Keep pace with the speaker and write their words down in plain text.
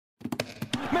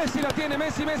Messi la tiene,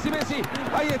 Messi.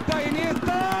 Ahí está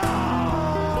Iniesta.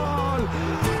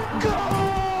 ¡Gol!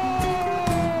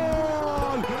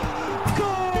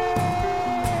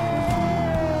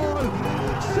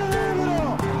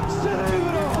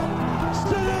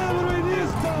 Celebro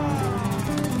Iniesta.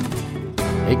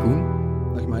 Hey Koen.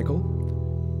 Dag Michael.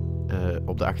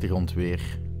 Op de achtergrond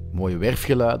weer mooie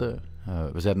werfgeluiden.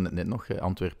 We zeiden het net nog,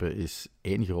 Antwerpen is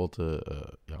één grote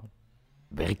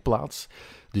werkplaats.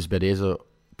 Dus bij deze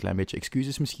een klein beetje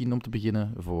excuses misschien om te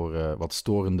beginnen voor wat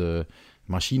storende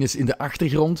machines in de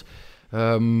achtergrond.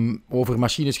 Over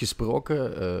machines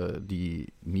gesproken,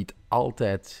 die niet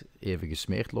altijd even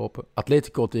gesmeerd lopen.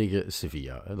 Atletico tegen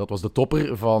Sevilla. Dat was de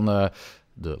topper van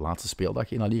de laatste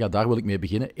speeldag in La Liga. Daar wil ik mee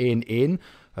beginnen. 1-1.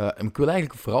 Ik wil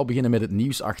eigenlijk vooral beginnen met het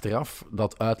nieuws achteraf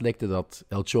dat uitlekte dat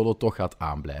El Cholo toch gaat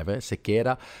aanblijven.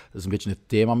 Sequeira, dat is een beetje het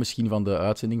thema misschien van de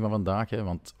uitzending van vandaag, hè,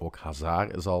 want ook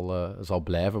Hazard zal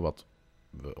blijven, wat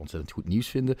we ontzettend goed nieuws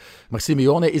vinden. Maar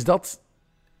Simeone, is dat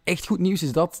echt goed nieuws?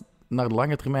 Is dat naar de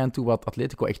lange termijn toe wat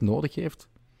Atletico echt nodig heeft?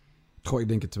 Goh, ik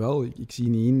denk het wel. Ik zie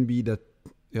niet in wie dat,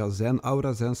 zijn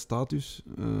aura, zijn status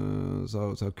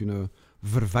zou kunnen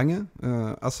vervangen.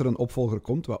 Als er een opvolger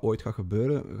komt, wat ooit gaat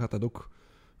gebeuren, gaat dat ook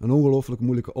een ongelooflijk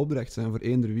moeilijke opdracht zijn voor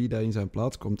eender wie dat in zijn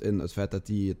plaats komt. En het feit dat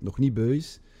hij het nog niet beu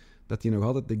is, dat hij nog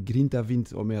altijd de grinta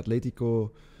vindt om met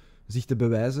Atletico zich te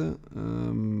bewijzen,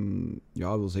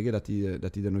 wil zeggen dat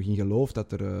hij er nog in gelooft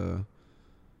dat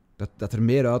er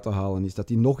meer uit te halen is. Dat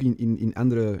hij nog in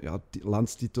andere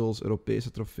landstitels,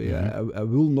 Europese trofeeën, hij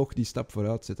wil nog die stap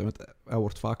vooruit zetten. Want hij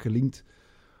wordt vaak gelinkt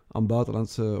aan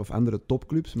buitenlandse of andere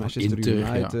topclubs, Manchester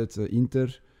United,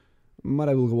 Inter. Maar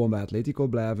hij wil gewoon bij Atletico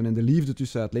blijven. En de liefde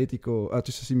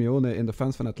tussen Simeone en de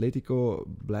fans van Atletico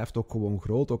blijft ook gewoon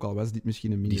groot, ook al was dit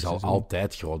misschien een mini-seizoen. Die zal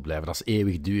altijd groot blijven, dat is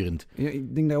eeuwigdurend. Ja,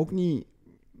 ik denk dat ook niet...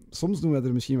 Soms doen we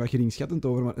er misschien wat geringschattend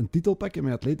over, maar een titel pakken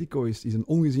met Atletico is een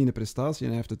ongeziene prestatie. En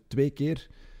hij heeft het 2 keer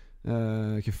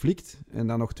geflikt en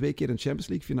dan nog 2 keer een Champions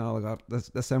League finale gehad.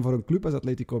 Dat zijn voor een club als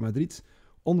Atletico Madrid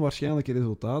onwaarschijnlijke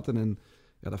resultaten. En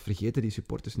dat vergeten die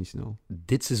supporters niet snel.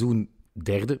 Dit seizoen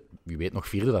 3e, wie weet nog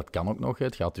 4e, dat kan ook nog.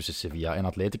 Het gaat tussen Sevilla en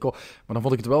Atletico. Maar dan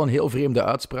vond ik het wel een heel vreemde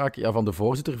uitspraak van de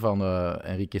voorzitter van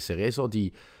Enrique Cerezo,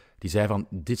 die zei van,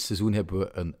 dit seizoen hebben we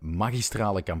een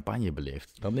magistrale campagne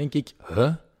beleefd. Dan denk ik,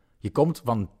 je komt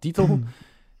van titel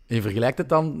en je vergelijkt het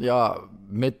dan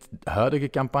met de huidige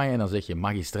campagne en dan zeg je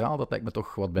magistraal, dat lijkt me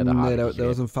toch wat bij de haren. Nee, dat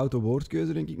was een foute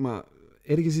woordkeuze, denk ik. Maar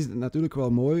ergens is het natuurlijk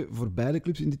wel mooi voor beide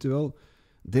clubs in dit duel.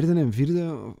 3e en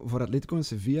 4e voor Atletico en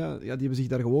Sevilla, die hebben zich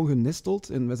daar gewoon genesteld.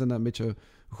 En wij zijn dat een beetje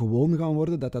gewoon gaan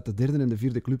worden, dat de 3e en de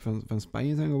 4e club van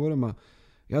Spanje zijn geworden. Maar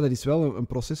dat is wel een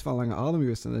proces van lange adem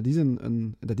geweest.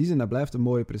 En dat blijft een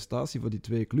mooie prestatie voor die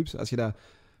 2 clubs. Als je dat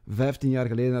 15 jaar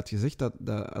geleden had gezegd dat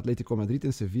Atletico Madrid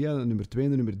en Sevilla de nummer 2 en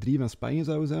de nummer 3 van Spanje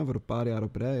zouden zijn voor een paar jaar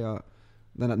op rij,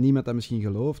 dan had niemand dat misschien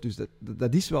geloofd. Dus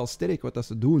dat is wel sterk wat dat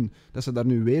ze doen. Dat ze daar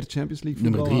nu weer Champions League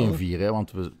voetbal nummer 3 en 4, hè,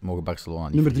 want we mogen Barcelona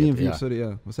niet nummer 3 en 4, vergeten, sorry.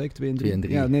 Ja. Wat zei ik? 2 en 3? 2 en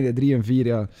 3. Ja, nee, 3 en 4,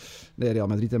 ja. Nee, Real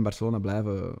Madrid en Barcelona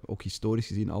blijven ook historisch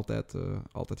gezien altijd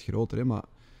groter. Hè. Maar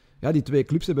die 2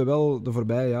 clubs hebben wel de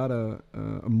voorbije jaren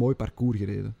een mooi parcours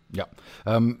gereden. Ja.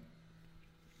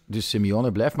 Dus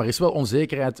Simeone blijft, maar er is wel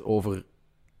onzekerheid over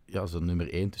zijn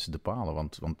nummer 1 tussen de palen.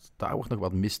 Want daar wordt nog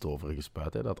wat mist over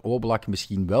gespuit. Hè? Dat Oblak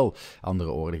misschien wel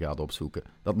andere oren gaat opzoeken.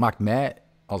 Dat maakt mij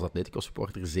als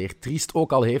Atletico-supporter zeer triest,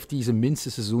 ook al heeft hij zijn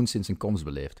minste seizoen sinds zijn komst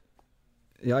beleefd.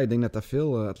 Ja, ik denk dat dat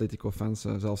veel Atletico-fans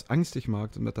zelfs angstig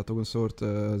maakt, omdat dat toch een soort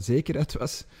zekerheid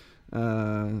was.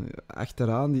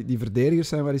 Achteraan, die verdedigers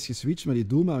zijn wel eens geswitcht, maar die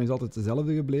doelman is altijd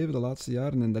dezelfde gebleven de laatste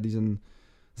jaren. En dat is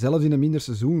zelfs in een minder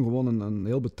seizoen gewoon een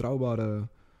heel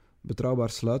betrouwbaar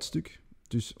sluitstuk.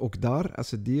 Dus ook daar, als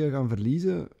ze die gaan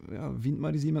verliezen, vind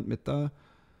maar eens iemand met dat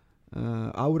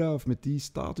aura of met die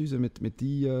status en met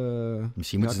die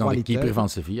misschien moeten ze dan de keeper van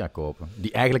Sevilla kopen,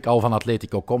 die eigenlijk al van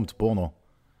Atletico komt, Bono.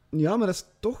 Ja, maar dat is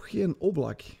toch geen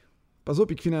Oblak. Pas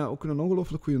op, ik vind dat ook een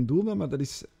ongelooflijk goede doelman, maar dat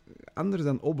is anders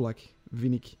dan Oblak,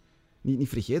 vind ik. Niet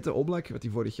vergeten, Oblak, wat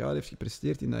hij vorig jaar heeft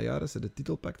gepresteerd in dat jaar als ze de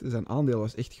titel pakte, zijn aandeel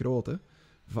was echt groot, hè.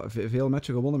 Veel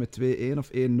matchen gewonnen met 2-1 of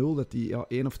 1-0, dat hij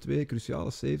 1 of 2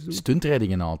 cruciale saves doet.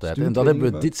 Stuntreddingen altijd. En dat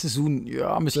hebben we dit seizoen,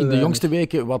 misschien de jongste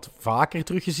weken, wat vaker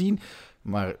teruggezien.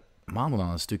 Maar maanden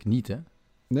aan een stuk niet, hè?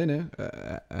 Nee.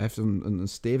 Hij heeft een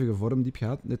stevige vormdiep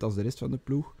gehad, net als de rest van de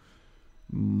ploeg.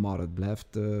 Maar het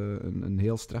blijft een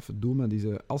heel straffe doelman die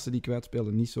ze, als ze die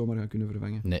kwijtspelen, niet zomaar gaan kunnen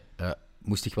vervangen. Nee,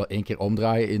 moest zich wel 1 keer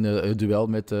omdraaien in het duel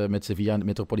met Sevilla en het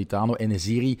Metropolitano. En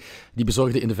Neziri, die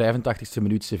bezorgde in de 85e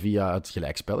minuut Sevilla het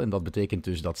gelijkspel. En dat betekent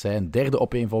dus dat zij een 3e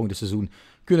opeenvolgende seizoen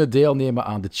kunnen deelnemen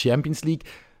aan de Champions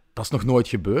League. Dat is nog nooit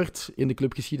gebeurd in de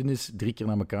clubgeschiedenis. 3 keer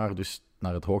na elkaar, dus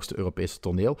naar het hoogste Europese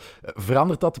toneel.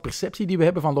 Verandert dat de perceptie die we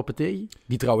hebben van Lopetegui?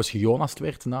 Die trouwens gejonast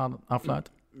werd na de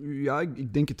afluit? Ja,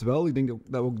 ik denk het wel. Ik denk ook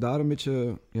dat we ook daar een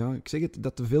beetje... Ja, ik zeg het,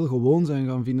 dat te veel gewoon zijn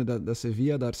gaan vinden dat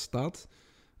Sevilla daar staat.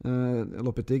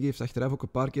 Lopetegui heeft achteraf ook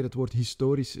een paar keer het woord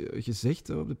historisch gezegd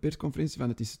op de persconferentie. Van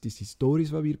het is historisch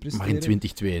wat we hier presteren. Maar in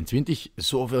 2022,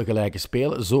 zoveel gelijke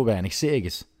spelen, zo weinig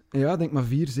zeges. Ja, ik denk maar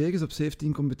 4 zeges op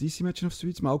 17 competitiematchen of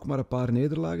zoiets. Maar ook maar een paar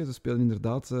nederlagen. Ze spelen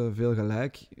inderdaad veel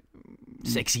gelijk.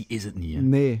 Sexy is het niet, hè?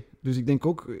 Nee. Dus ik denk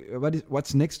ook,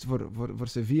 what's next voor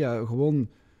Sevilla? Gewoon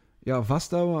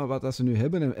vasthouden wat dat ze nu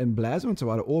hebben en blij zijn. Want ze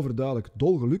waren overduidelijk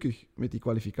dolgelukkig met die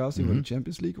kwalificatie voor de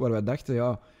Champions League. Waar wij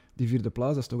dachten, die 4e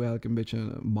plaats dat is toch eigenlijk een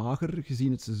beetje mager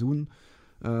gezien het seizoen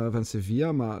van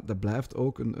Sevilla. Maar dat blijft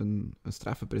ook een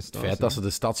straffe prestatie. Het feit dat ze de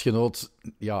stadsgenoot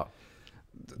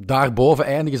daarboven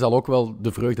eindigen zal ook wel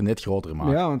de vreugde net groter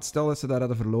maken. Ja, want stel dat ze daar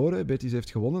hadden verloren, Betis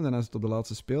heeft gewonnen, dan hadden ze het op de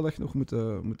laatste speeldag nog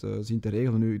moeten zien te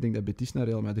regelen. Nu, ik denk dat Betis naar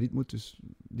Real Madrid moet, dus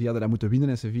die hadden dat moeten winnen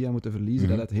en Sevilla moeten verliezen.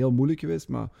 Dat had heel moeilijk geweest,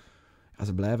 maar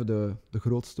ze blijven de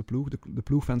grootste ploeg, de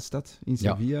ploeg van de stad in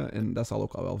Sevilla, en dat zal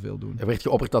ook al wel veel doen. Er werd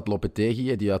geopperd dat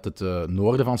Lopetegui, die uit het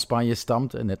noorden van Spanje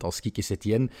stamt, net als Quique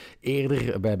Setién,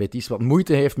 eerder bij Betis wat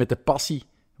moeite heeft met de passie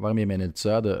waarmee men in het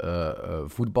zuiden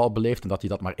voetbal beleeft en dat hij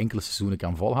dat maar enkele seizoenen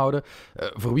kan volhouden.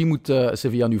 Voor wie moet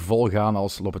Sevilla nu volgaan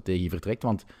als Lopetegui vertrekt?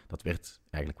 Want dat werd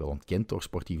eigenlijk wel ontkend door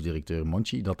sportief directeur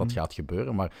Monchi, dat gaat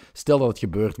gebeuren. Maar stel dat het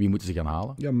gebeurt, wie moeten ze gaan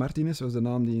halen? Ja, Martinez was de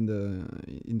naam die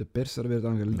in de pers er werd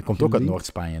aan gelinkt. Dat komt ook uit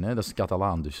Noord-Spanje, hè? Dat is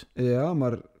Catalaan dus. Ja,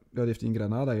 maar die heeft in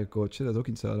Granada gecoacht, hè? Dat is ook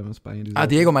in het zuiden van Spanje. Dus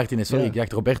Diego Martinez, sorry. Ik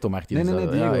dacht Roberto Martinez.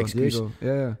 Nee, Diego.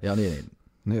 Ja, nee.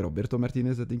 Nee, Roberto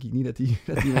Martinez, dat denk ik niet dat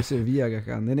hij naar Sevilla gaat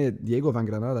gaan. Nee, Diego van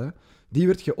Granada. Hè. Die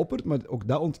werd geopperd, maar ook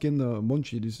dat ontkende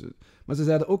Monchi. Dus, maar ze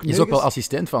zeiden ook nergens... Is ook wel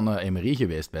assistent van Emery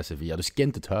geweest bij Sevilla, dus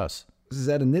kent het huis. Ze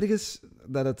zeiden nergens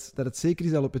dat het zeker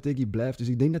is dat Lopetegui blijft. Dus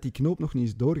ik denk dat die knoop nog niet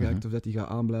is doorgehakt, of dat hij gaat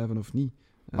aanblijven of niet.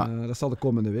 Dat zal de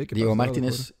komende weken Diego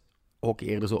Martinez, ook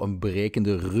eerder zo een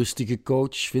berekende, rustige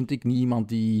coach, vind ik. Niet iemand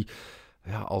die...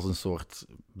 als een soort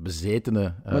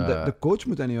bezetene... Maar de coach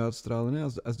moet dat niet uitstralen. Hè?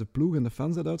 Als de ploeg en de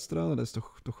fans dat uitstralen, dat is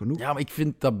toch genoeg? Ja, maar ik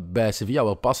vind dat bij Sevilla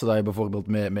wel passen. Dat je bijvoorbeeld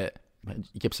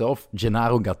ik heb zelf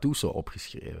Gennaro Gattuso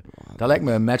opgeschreven. Dat lijkt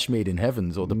me een match made in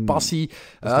heaven. Zo de passie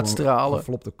uitstralen. Een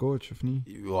geflopte coach, of niet?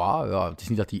 Ja, het is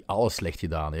niet dat hij alles slecht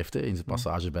gedaan heeft in zijn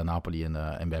passage bij Napoli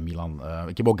en bij Milan.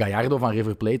 Ik heb ook Gallardo van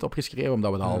River Plate opgeschreven,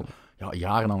 omdat we dat al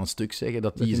jaren aan een stuk zeggen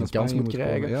dat hij zijn kans moet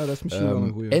krijgen. Ja, dat is misschien wel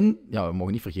een goeie. En, we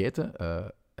mogen niet vergeten,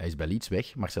 hij is bij Leeds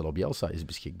weg. Marcelo Bielsa is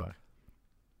beschikbaar.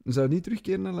 Zou niet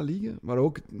terugkeren naar La Liga, maar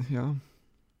ook,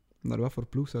 naar wat voor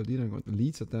ploeg zou die dan komen?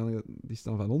 Leeds uiteindelijk, die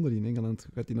staan van onder in Engeland.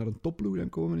 Gaat hij naar een topploeg dan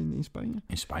komen in Spanje?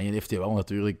 In Spanje heeft hij wel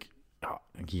natuurlijk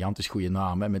een gigantisch goede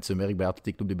naam, hè, met zijn werk bij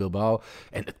Athletic Club de Bilbao.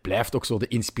 En het blijft ook zo de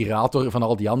inspirator van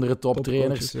al die andere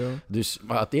toptrainers. Dus,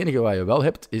 maar het enige wat je wel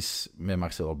hebt, is met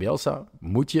Marcelo Bielsa,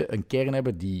 moet je een kern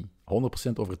hebben die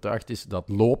 100% overtuigd is dat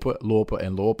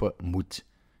lopen moet.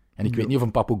 En ik weet niet of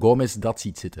een Papu Gomez dat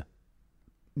ziet zitten.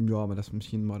 Ja, maar dat is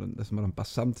misschien maar een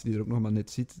passant die er ook nog maar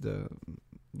net zit.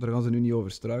 Daar gaan ze nu niet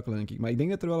over struikelen, denk ik. Maar ik denk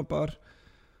dat er wel een paar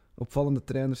opvallende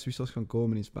trainerswissels gaan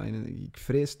komen in Spanje. Ik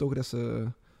vrees toch dat ze...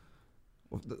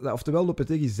 Oftewel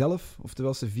Lopetegui zelf,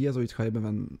 oftewel Sevilla zoiets gaat hebben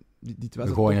van...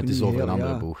 We gooien het eens over een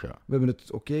andere boeg, We hebben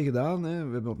het oké gedaan, hè.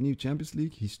 We hebben opnieuw Champions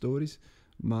League, historisch.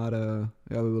 Maar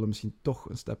we willen misschien toch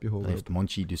een stapje hoger. Dat heeft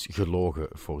Monchi dus gelogen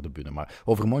voor de bühne. Maar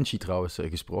over Monchi trouwens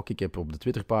gesproken. Ik heb op de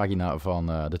Twitterpagina van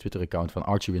de Twitter-account van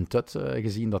Archie Wintut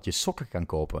gezien dat je sokken kan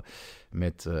kopen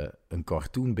met een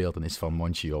cartoonbeeltenis van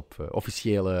Monchi op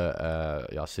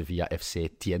officiële Sevilla FC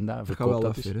Tienda. Gaat wel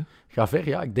af, hè? Ga ver,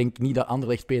 ja. Ik denk niet dat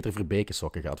Anderlecht Peter Verbeke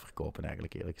sokken gaat verkopen,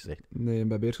 eigenlijk, eerlijk gezegd. Nee, en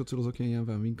bij Beerschot zullen ze ook geen Jan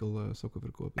van Winkel sokken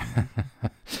verkopen.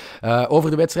 Over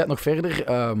de wedstrijd nog verder.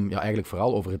 Eigenlijk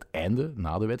vooral over het einde,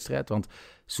 na de wedstrijd. Want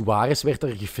Suarez werd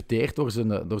er gefeteerd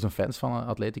door zijn fans van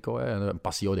Atletico. Een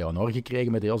Passio de Honor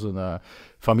gekregen met heel zijn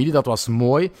familie. Dat was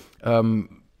mooi.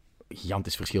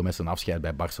 Gigantisch verschil met zijn afscheid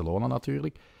bij Barcelona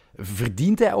natuurlijk.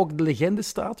 Verdient hij ook de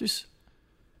legendestatus?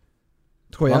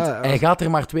 Want hij gaat er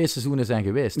maar 2 seizoenen zijn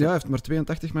geweest. Ja, hij heeft maar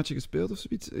 82 matchen gespeeld of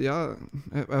zoiets. Ja,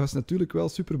 hij was natuurlijk wel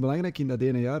superbelangrijk in dat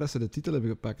ene jaar dat ze de titel hebben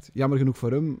gepakt. Jammer genoeg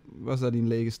voor hem was dat in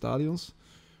lege stadions.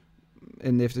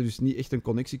 En heeft hij dus niet echt een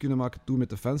connectie kunnen maken toen met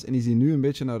de fans. En is hij nu een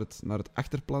beetje naar het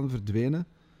achterplan verdwenen.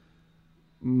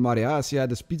 Maar ja, als jij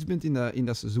de spits bent in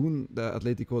dat seizoen dat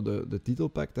Atletico de titel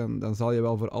pakt, dan zal je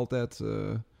wel voor altijd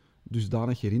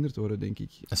dusdanig herinnerd worden, denk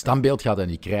ik. Een standbeeld gaat hij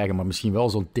niet krijgen, maar misschien wel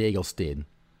zo'n tegelsteen.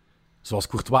 Zoals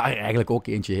Courtois er eigenlijk ook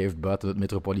eentje heeft buiten het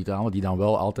Metropolitane, die dan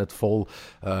wel altijd vol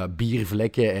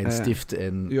biervlekken en stift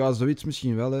en... Ja, zoiets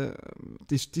misschien wel. Hè.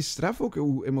 Het is straf ook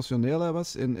hoe emotioneel hij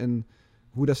was en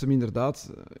hoe dat ze hem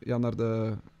inderdaad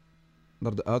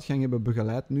naar de uitgang hebben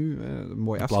begeleid nu. Hè. Een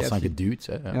mooi In afscheid. plaats van geduwd.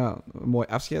 Hè, ja. Ja, een mooi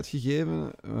afscheid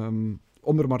gegeven.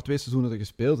 Om er maar 2 seizoenen te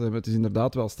gespeeld te hebben. Het is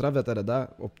inderdaad wel straf dat hij dat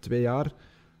op 2 jaar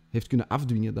heeft kunnen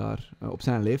afdwingen daar. Op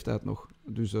zijn leeftijd nog.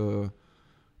 Dus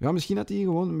misschien had hij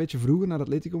gewoon een beetje vroeger naar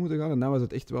Atletico moeten gaan. En dan was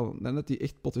het echt wel... Dan had hij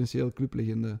echt potentieel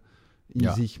clublegende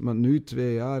in zich. Maar nu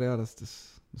 2 jaar, ja, dat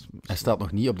is... Hij staat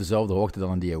nog niet op dezelfde hoogte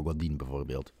dan een Diego Godin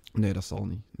bijvoorbeeld. Nee, dat zal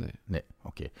niet. Nee.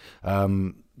 Oké.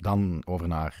 Dan over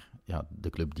naar de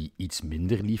club die iets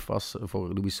minder lief was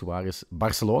voor Luis Suarez.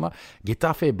 Barcelona.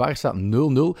 Getafe-Barça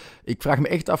 0-0. Ik vraag me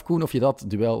echt af, Koen, of je dat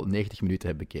duel 90 minuten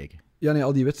hebt bekeken. Ja, nee,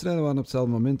 al die wedstrijden waren op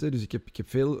hetzelfde moment. Hè, dus ik heb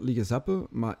veel liggen zappen.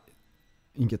 Maar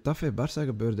in Getafe-Barça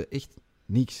gebeurde echt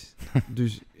niks.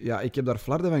 Dus ja, ik heb daar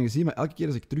flarden van gezien. Maar elke keer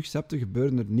als ik terug zapte,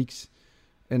 gebeurde er niks.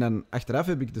 En dan achteraf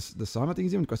heb ik de samenvatting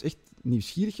gezien, want ik was echt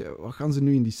nieuwsgierig. Wat gaan ze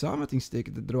nu in die samenvatting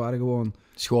steken? Er waren gewoon...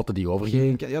 Schoten die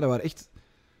overgingen. Ja, dat waren echt...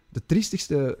 De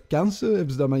triestigste kansen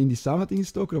hebben ze dan maar in die samenvatting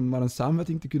gestoken om maar een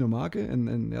samenvatting te kunnen maken.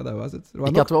 En ja, dat was het.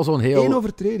 Ik had wel zo'n heel... 1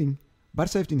 overtreding.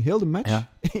 Barça heeft in heel de match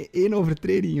 1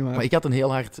 overtreding gemaakt. Maar ik had een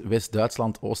heel hard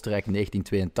West-Duitsland-Oostenrijk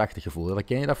 1982 gevoel.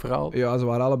 Ken je dat verhaal? Ja, ze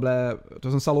waren allebei... Het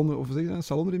was een salon, of zeg je dat, een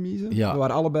salonremise. Ja. Ze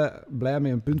waren allebei blij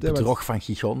met een punt. Het bedrog van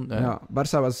Gijon. Ja,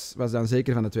 Barça was dan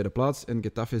zeker van de tweede plaats en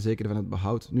Getafe zeker van het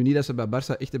behoud. Nu niet dat ze bij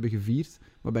Barça echt hebben gevierd,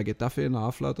 maar bij Getafe na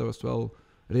afluiten was het wel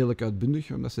redelijk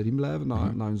uitbundig, omdat ze erin blijven.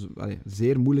 Na een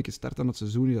zeer moeilijke start aan het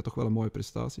seizoen is dat toch wel een mooie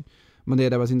prestatie. Maar nee,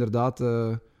 dat was inderdaad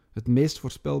het meest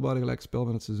voorspelbare gelijkspel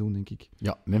van het seizoen, denk ik.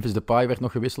 Ja, Memphis Depay werd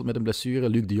nog gewisseld met een blessure.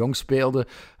 Luc de Jong speelde.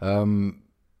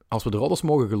 Als we de roddels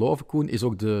mogen geloven, Koen, is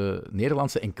ook de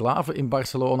Nederlandse enclave in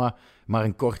Barcelona maar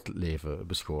een kort leven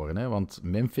beschoren. Hè? Want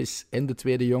Memphis en de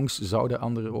tweede Jongs zouden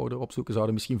andere woorden opzoeken,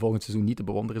 zouden misschien volgend seizoen niet te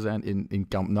bewonderen zijn in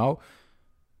Camp Nou.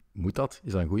 Moet dat?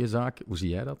 Is dat een goede zaak? Hoe zie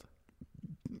jij dat?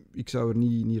 Ik zou er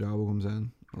niet rouwig om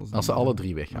zijn. Als ze alle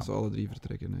 3 weggaan. Als ze alle 3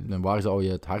 vertrekken. Nee. En waar zou je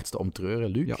het hardste om treuren,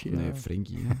 Luc? Ja, nee,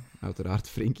 Frenkie. Uiteraard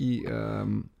Frenkie.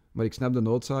 Maar ik snap de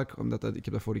noodzaak, omdat ik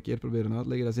heb dat vorige keer proberen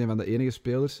uitleggen. Dat is een van de enige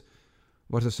spelers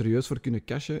waar ze serieus voor kunnen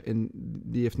cashen. En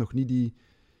die heeft nog niet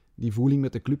die voeling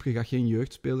met de club. Je gaat geen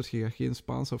jeugdspelers, je gaat geen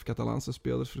Spaanse of Catalaanse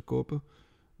spelers verkopen.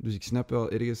 Dus ik snap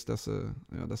wel ergens dat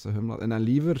ze hem laten. En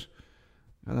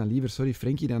dan liever, sorry,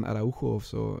 Frenkie dan Araujo of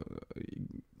zo.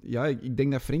 Ja, ik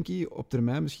denk dat Frenkie op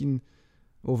termijn misschien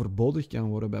overbodig kan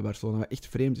worden bij Barcelona. Wat echt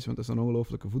vreemd is, want dat is een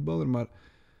ongelofelijke voetballer. Maar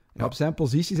op zijn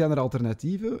positie zijn er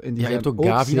alternatieven. En die je hebt ook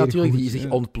zijn Gavi zeer natuurlijk, goed, die zich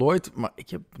ontplooit. Maar ik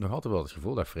heb nog altijd wel het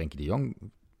gevoel dat Frenkie de Jong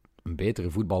een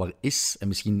betere voetballer is en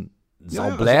misschien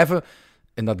zal blijven.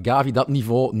 En dat Gavi dat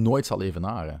niveau nooit zal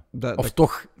evenaren.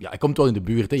 Toch, hij komt wel in de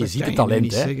buurt. Hè. Je ziet het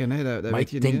talent. Hè. Zeggen, nee, dat maar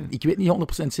weet ik weet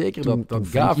niet 100% zeker dat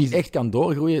Gavi echt kan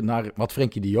doorgroeien naar wat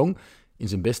Frenkie de Jong in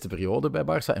zijn beste periode bij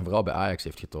Barça en vooral bij Ajax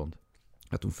heeft getoond.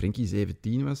 Ja, toen Frenkie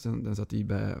 17 was, dan zat hij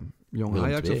bij Jong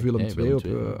Ajax II, of Willem II op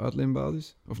 2.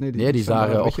 uitleenbasis. Of nee, die is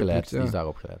daar opgeleid. Die is daar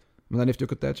opgeleid. Maar dan heeft hij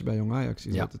ook een tijdje bij Jong Ajax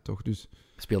gezeten, toch? Dus...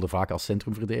 Speelde vaak als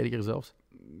centrumverdediger zelfs.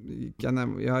 Ik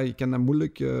kan dat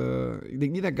moeilijk... Ik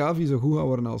denk niet dat Gavi zo goed gaat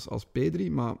worden als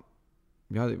Pedri, maar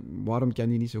ja, waarom kan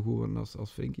hij niet zo goed worden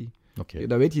als Frenkie? Okay.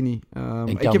 Dat weet je niet.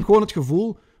 Ik heb gewoon het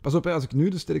gevoel... Pas op, als ik nu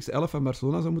de sterkste 11 van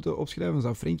Barcelona zou moeten opschrijven, dan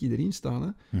zou Frenkie erin staan. Hè?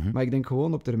 Mm-hmm. Maar ik denk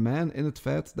gewoon op termijn en het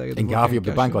feit dat je... En Gavi op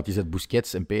de bank, want je zet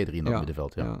Busquets en Pedri in het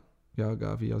middenveld. Ja,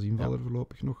 Gavi als invaller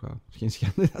voorlopig nog. Ja. Geen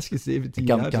schande als je 17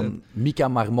 jaar bent. Kan Mika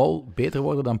Marmol beter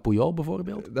worden dan Puyol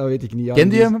bijvoorbeeld? Dat weet ik niet.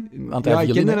 Kende je hem?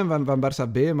 Ik kende hem van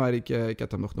Barça B, maar ik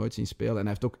had hem nog nooit zien spelen. En hij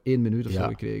heeft ook 1 minuut of zo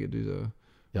gekregen. Dus,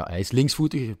 Ja, hij is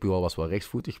linksvoetig. Puyol was wel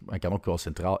rechtsvoetig. Maar hij kan ook wel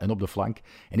centraal en op de flank.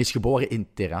 En is geboren in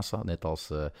Terrassa, net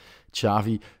als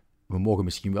Xavi. We mogen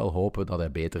misschien wel hopen dat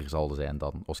hij beter zal zijn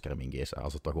dan Oscar Mingueza,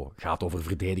 als het toch gaat over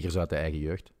verdedigers uit de eigen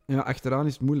jeugd. Ja, achteraan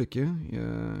is het moeilijk. Hè?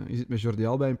 Je zit met Jordi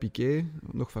Alba en Piqué,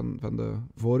 nog van de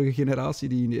vorige generatie,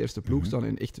 die in de eerste ploeg staan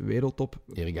en echt wereldtop.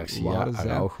 Eric Garcia,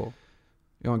 Araujo.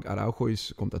 Ja, want Araujo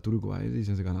komt uit Uruguay, die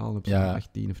zijn ze gaan halen op zijn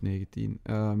 18 of 19.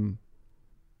 Er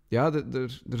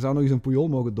zou nog eens een Puyol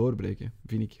mogen doorbreken,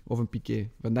 vind ik. Of een Piqué,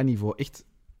 van dat niveau. Echt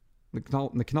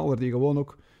een knaller die gewoon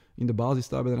ook in de basis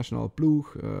staat bij de nationale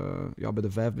ploeg. Bij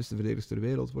de 5 beste verdedigers ter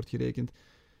wereld wordt gerekend.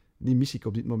 Die mis ik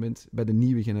op dit moment bij de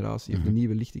nieuwe generatie, of de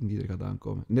nieuwe lichting die er gaat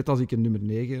aankomen. Net als ik een nummer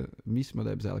 9 mis, maar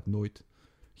dat hebben ze eigenlijk nooit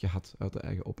gehad uit de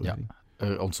eigen opleiding. Ja.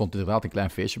 Er ontstond inderdaad een klein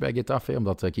feestje bij Getafe,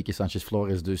 omdat Quique Sánchez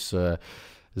Flores dus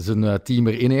zijn team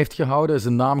erin heeft gehouden.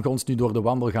 Zijn naam gonst nu door de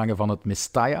wandelgangen van het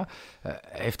Mestalla. Hij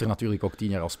heeft er natuurlijk ook 10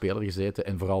 jaar als speler gezeten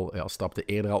en vooral stapte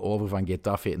eerder al over van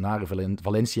Getafe naar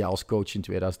Valencia als coach in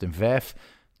 2005.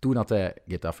 Toen had hij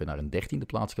Getafe naar een 13e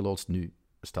plaats geloodst. Nu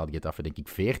staat Getafe denk ik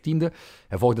 14e.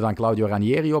 Hij volgde dan Claudio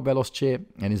Ranieri op bij Los Che.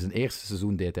 En in zijn eerste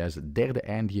seizoen deed hij zijn 3e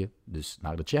eindigen, dus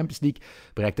naar de Champions League.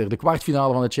 Bereikte er de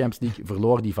kwartfinale van de Champions League,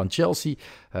 verloor die van Chelsea.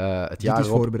 Het jaar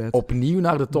erop opnieuw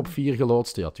naar de top 4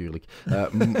 geloodst, ja, tuurlijk.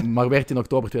 Maar werd in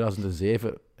oktober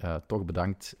 2007 toch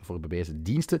bedankt voor bewezen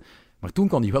diensten. Maar toen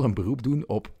kon hij wel een beroep doen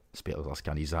op spelers als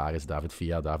Canizares, David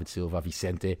Villa, David Silva,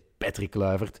 Vicente, Patrick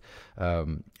Kluivert.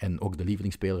 En ook de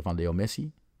lievelingsspeler van Leo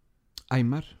Messi.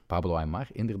 Aymar. Pablo Aymar,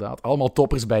 inderdaad. Allemaal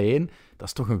toppers bijeen. Dat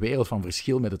is toch een wereld van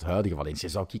verschil met het huidige Valencia.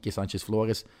 Zou Quique Sanchez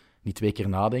Flores niet 2 keer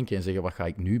nadenken en zeggen, wat ga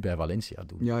ik nu bij Valencia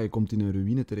doen? Ja, je komt in een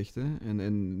ruïne terecht. Hè?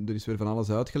 En er is weer van alles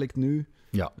uitgelekt nu.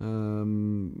 Ja.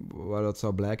 Waar het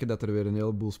zou blijken dat er weer een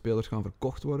heleboel spelers gaan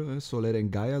verkocht worden. Hè? Soler en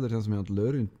Gaia, daar zijn ze mee aan het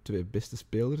leuren. Hun 2 beste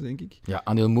spelers, denk ik. Ja,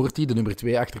 Anil Murti, de nummer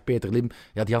 2 achter Peter Lim,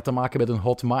 ja, die had te maken met een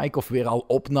hot mic of weer al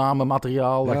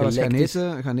opnamemateriaal dat gelekt is.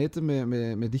 Gaan eten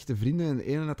met dichte vrienden en de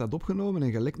ene had dat opgenomen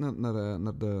en gelekt naar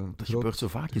de Dat gebeurt zo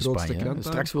vaak in grootste Spanje. krant.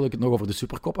 Straks wil ik het nog over de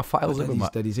Supercopa-files hebben.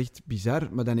 Maar... Dat is echt bizar,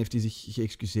 maar dan heeft hij zich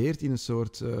geëxcuseerd in een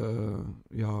soort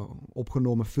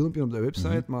opgenomen filmpje op de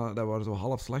website, maar dat waren zo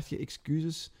halfslachtige excuses.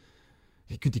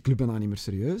 Je kunt die club bijna niet meer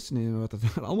serieus nemen, wat dat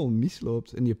er allemaal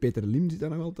misloopt. En die Peter Lim zit daar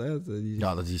nog altijd.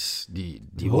 Ja, die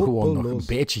wil gewoon nog een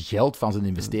beetje geld van zijn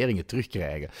investeringen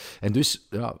terugkrijgen. En dus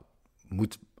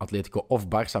moet Atletico of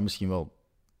Barça misschien wel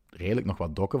redelijk nog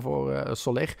wat dokken voor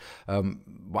Soler.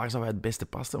 Waar zou hij het beste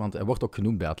passen? Want hij wordt ook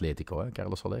genoemd bij Atletico, hè,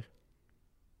 Carlos Soler.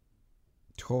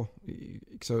 Goh,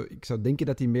 ik zou denken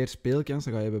dat hij meer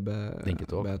speelkansen gaat hebben bij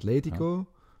Atletico.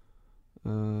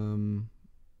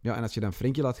 Ja. En als je dan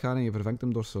Frenkie laat gaan en je vervangt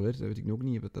hem door Soler, dan weet ik ook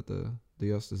niet of dat de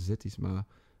juiste zet is. Maar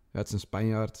het is een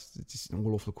Spanjaard, het is een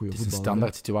ongelooflijk goede voetballer. Het is een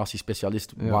standaard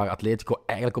situatiespecialist waar Atletico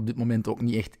eigenlijk op dit moment ook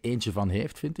niet echt eentje van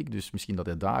heeft, vind ik. Dus misschien dat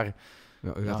hij daar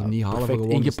gaat hem niet halen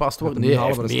perfect ingepast wordt. Nee, hij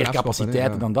heeft meer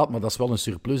capaciteiten dan dat, maar dat is wel een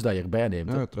surplus dat je erbij neemt.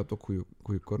 Ja, hij trapt ook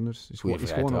goede corners. Is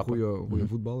gewoon een goede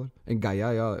voetballer. En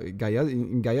Gaia,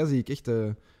 in Gaia zie ik echt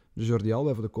de Jordi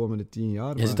Alba voor de komende 10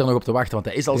 jaar. Je zit er nog op te wachten, want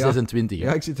hij is al 26. Hè?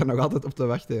 Ja, ik zit er nog altijd op te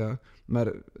wachten, ja. Maar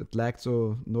het lijkt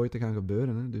zo nooit te gaan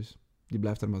gebeuren, hè. Dus die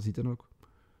blijft er maar zitten ook.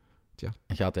 Tja.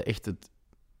 En gaat hij echt het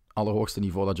allerhoogste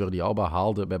niveau dat Jordi Alba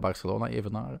haalde bij Barcelona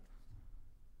evenaren?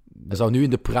 Hij zou nu in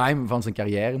de prime van zijn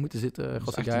carrière moeten zitten,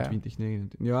 José Gaia. 28,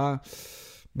 29. Ja,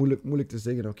 moeilijk te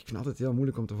zeggen ook. Ik vind het altijd heel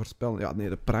moeilijk om te voorspellen. Ja, nee,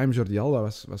 de prime Jordi Alba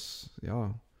was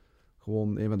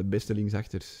gewoon een van de beste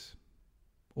linksachters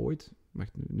ooit.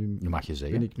 Nu mag je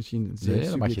zeggen. Ben ik misschien zeer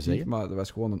subjectief, maar dat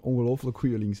was gewoon een ongelooflijk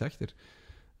goede linksachter.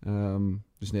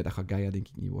 Dus nee, dat gaat Gaia denk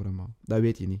ik niet worden, maar dat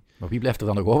weet je niet. Maar wie blijft er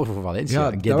dan nog over voor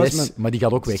Valencia? Ja, Guedes, maar die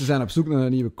gaat ook weg. Ze zijn op zoek naar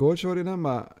een nieuwe coach, hoor je dan,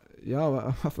 maar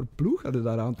ja, wat voor ploeg hadden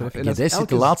daar aan treffen? Guedes zit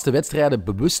de laatste wedstrijden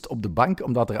bewust op de bank,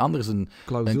 omdat er anders een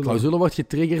clausule wordt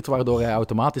getriggerd, waardoor hij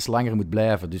automatisch langer moet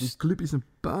blijven. Dus... Die club is een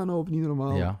puinhoop, niet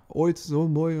normaal. Ja. Ooit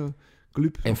zo'n mooie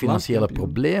club. En financiële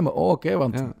problemen ook, hè,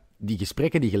 want die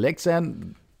gesprekken die gelekt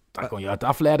zijn, daar kon je uit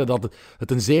afleiden dat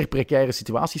het een zeer precaire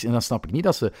situatie is. En dan snap ik niet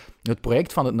dat ze het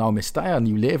project van het Nou Mestalla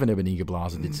nieuw leven hebben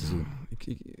ingeblazen dit seizoen.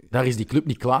 Daar is die club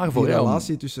niet klaar voor. Die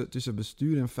relatie tussen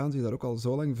bestuur en fans is daar ook al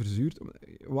zo lang verzuurd.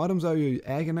 Waarom zou je je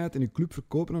eigenheid en je club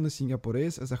verkopen aan een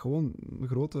Singaporees als dat gewoon een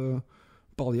grote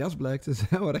paljas blijkt te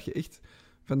zijn, waar je echt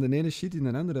van de ene shit in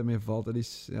de andere mee valt? Dat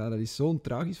is zo'n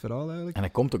tragisch verhaal eigenlijk. En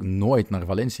hij komt ook nooit naar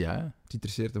Valencia. Hè? Het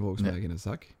interesseert hem volgens mij geen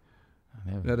zak.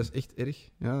 Nee, ja, dat is echt erg.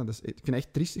 Ja, ik vind het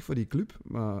echt triestig voor die club.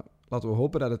 Maar laten we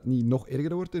hopen dat het niet nog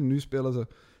erger wordt. En nu spelen ze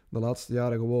de laatste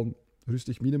jaren gewoon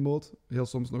rustig middenmoot. Heel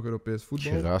soms nog Europees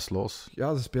voetbal. Geruisloos.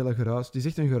 Ja, ze spelen geruis. Het is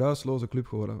echt een geruisloze club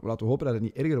geworden. Laten we hopen dat het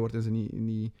niet erger wordt. En ze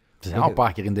niet... Ze zijn al een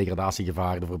paar keer in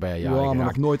degradatiegevaar de voorbije jaren maar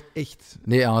nog nooit echt.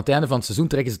 Nee, aan het einde van het seizoen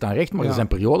trekken ze het aan recht, maar er zijn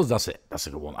periodes dat ze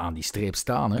gewoon aan die streep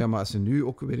staan. Hè? Ja, maar als ze nu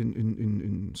ook weer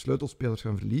hun sleutelspelers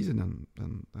gaan verliezen, dan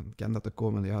kan dat de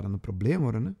komende jaren een probleem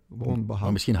worden. Hè? Gewoon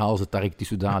maar misschien halen ze Tarek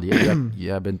Tissoudali.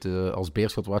 Jij bent als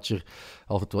Beerschot-watcher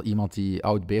altijd wel iemand die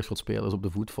oud-Beerschot-spelers op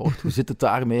de voet volgt. Hoe zit het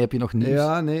daarmee? Heb je nog nieuws?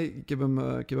 Ja, nee, ik heb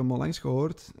hem al langs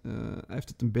gehoord. Hij heeft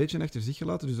het een beetje achter zich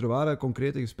gelaten, dus er waren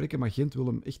concrete gesprekken, maar Gent wil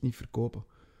hem echt niet verkopen.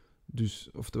 Dus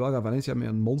oftewel gaat Valencia met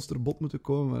een monsterbod moeten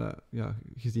komen, maar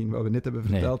gezien wat we net hebben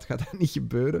verteld, gaat dat niet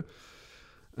gebeuren.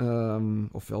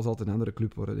 Ofwel zal het een andere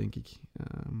club worden, denk ik.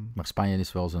 Maar Spanje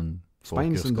is wel zijn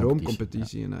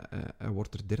droomcompetitie. Ja. En hij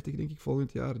wordt er 30, denk ik,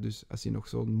 volgend jaar. Dus als hij nog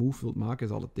zo'n move wilt maken,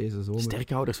 zal het deze zomer...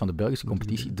 Sterkhouders van de Belgische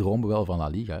competitie dromen wel van La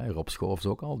Liga. Hè? Rob Schoofs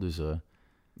ook al, dus...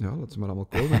 Ja, laat ze maar allemaal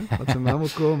komen. Hè. Laat ze maar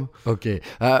allemaal komen. Oké.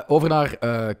 Over naar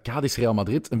Cadiz Real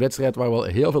Madrid. Een wedstrijd waar wel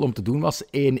heel veel om te doen was. 1-1.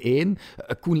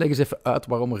 Koen, leg eens even uit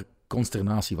waarom er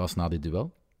consternatie was na dit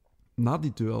duel. Na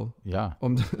dit duel. Ja.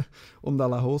 Omdat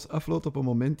Lahoz afloopt op een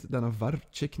moment dat een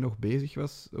VAR-check nog bezig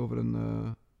was over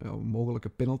een mogelijke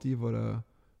penalty voor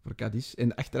Cadiz.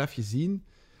 En achteraf gezien...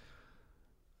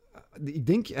 Ik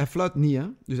denk, hij fluit niet, hè.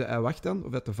 Dus hij wacht dan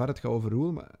of dat de VAR het gaat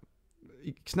overrulen. Maar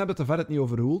ik snap dat de VAR het niet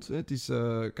overrult. Hè. Het is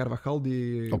Carvajal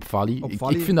die... Op Valli.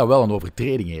 Valli. Ik vind dat wel een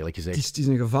overtreding, eerlijk gezegd. Het is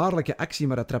een gevaarlijke actie,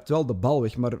 maar hij trapt wel de bal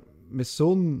weg. Maar met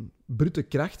zo'n brute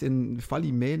kracht en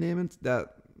Valli meenemend, dat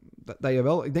je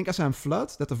wel... Ik denk als hij hem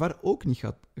fluit, dat de VAR ook niet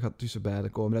gaat tussen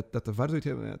beiden komen. Dat de VAR zoiets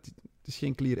heeft, het is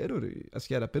geen clear error. Als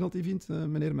jij dat penalty vindt,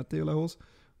 meneer Matteo Lahoz,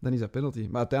 dan is dat penalty.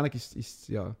 Maar uiteindelijk is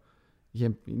ja,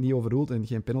 niet overruled en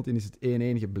geen penalty en is het 1-1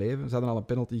 gebleven. Ze hadden al een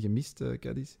penalty gemist,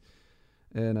 Cadiz.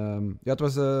 En het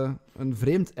was een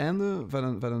vreemd einde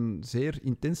van een zeer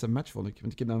intense match, vond ik.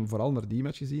 Want ik heb dan vooral naar die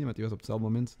match gezien, want die was op hetzelfde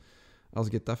moment als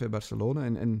Getafe Barcelona.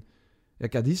 En ja,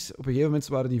 Cadiz, op een gegeven moment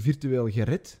waren die virtueel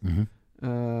gered. Mhm.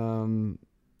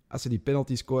 Als ze die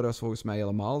penalty scoren, was volgens mij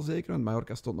helemaal zeker, want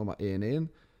Mallorca stond nog maar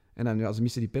 1-1. En dan, ja, ze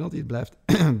missen die penalty, het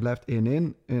blijft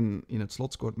 1-1. En in het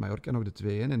slot scoort Mallorca nog de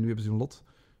 2-1. En nu hebben ze hun lot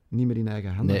niet meer in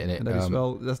eigen handen. Nee, en dat is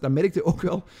wel, dat merkte je ook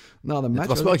wel na de match. Het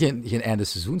was wel geen einde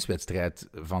seizoenswedstrijd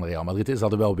van Real Madrid. Ze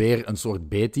hadden wel weer een soort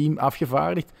B-team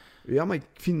afgevaardigd. Ja, maar ik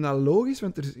vind dat logisch,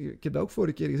 want ik heb dat ook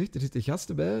vorige keer gezegd, er zitten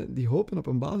gasten bij die hopen op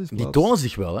een basisplaats. Die tonen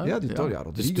zich wel, hè? Ja,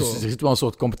 Rodrigo. Dus er zit wel een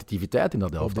soort competitiviteit in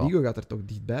dat elftal. Rodrigo gaat er toch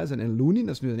dichtbij zijn. En Lunin,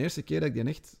 dat is nu de eerste keer dat ik die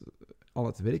echt al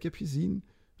het werk heb gezien.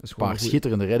 Een paar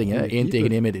schitterende reddingen. 1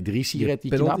 tegen 1 met Idrissi redt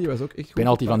die knap. Penalty was ook echt goed.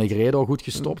 Penalty van Negredo goed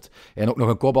gestopt. En ook nog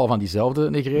een kopbal van diezelfde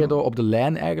Negredo op de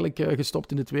lijn eigenlijk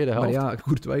gestopt in de tweede helft. Maar ja,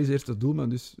 Courtois is eerste doelman,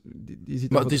 dus die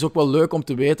zit... Maar het is ook wel leuk om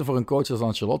te weten voor een coach als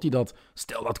Ancelotti dat,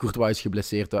 stel dat Courtois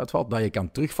geblesseerd uitvalt, dat je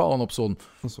kan terugvallen op zo'n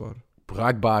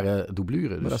bruikbare doublure.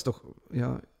 Dus. Maar dat is toch...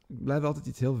 Ja, ik blijf altijd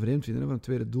iets heel vreemd vinden van een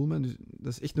tweede doelman. Dus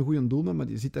dat is echt een goede doelman, maar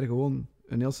die zit daar gewoon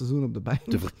een heel seizoen op de bank.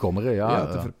 Te verkommeren, ja.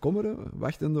 Ja, te verkommeren,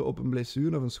 wachtende op een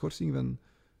blessure of een schorsing van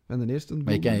de eerste doelman.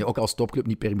 Maar je kan je ook als topclub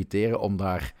niet permitteren om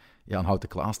daar een houten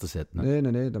klaas te zetten. Hè?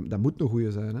 Nee, dat moet nog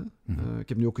goeie zijn. Hè? Mm-hmm. Ik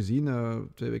heb nu ook gezien,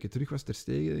 2 weken terug was Ter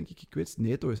Stegen, denk ik. Ik weet,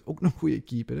 Neto is ook nog een goede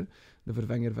keeper. Hè? De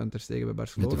vervanger van Ter Stegen bij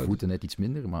Barcelona. Met de voeten net iets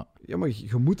minder, maar... Ja, maar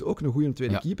je moet ook een goede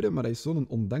tweede keeper hebben, maar dat is zo'n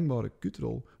ondankbare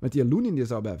kutrol. Want die Lunin die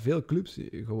zou bij veel clubs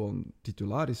gewoon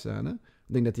titularis zijn. Hè? Ik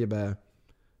denk dat hij bij...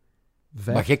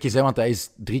 Maar gekjes, hè, want hij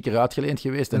is 3 keer uitgeleend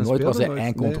geweest en nooit was hij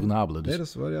incontournabele. Nee, dus. dat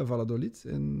is waar, ja. Valladolid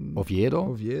en...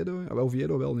 Oviedo. Ja,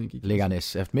 Oviedo wel, denk ik.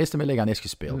 Leganés. Hij heeft het meeste met Leganés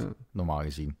gespeeld, normaal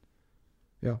gezien.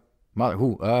 Ja. Maar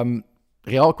goed,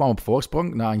 Real kwam op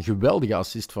voorsprong na een geweldige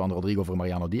assist van Rodrigo voor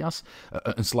Mariano Diaz.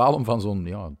 Een slalom van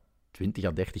zo'n 20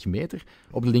 à 30 meter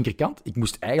op de linkerkant. Ik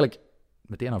moest eigenlijk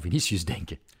meteen aan Vinicius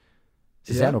denken.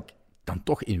 Ze zijn ook dan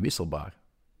toch inwisselbaar.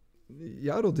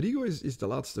 Ja, Rodrigo is de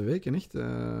laatste weken echt...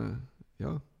 aan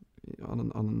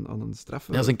een straf.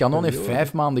 Ja, zijn kanon heeft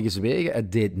 5 maanden gezwegen. Hij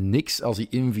deed niks als hij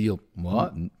inviel.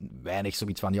 Maar weinig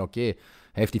zoiets van, oké, hij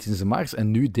heeft iets in zijn mars.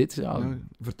 En nu dit, ja.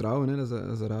 Vertrouwen, hè, dat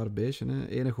is een raar beestje. Hè.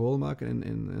 1 goal maken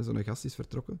en zo'n gast is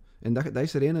vertrokken. En dat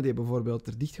is er ene die bijvoorbeeld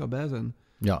er dicht gaat bij zijn.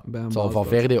 Ja, het zal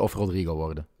Valverde of Rodrigo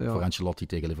worden. Voor Ancelotti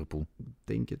tegen Liverpool.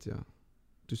 Denk het, ja.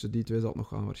 Tussen die twee zal het nog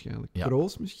gaan waarschijnlijk. Ja.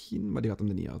 Kroos misschien, maar die gaat hem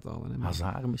er niet uithalen. Hè, maar...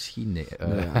 Hazard misschien? Nee.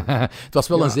 Het was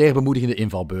wel een zeer bemoedigende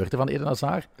invalbeurt van Eden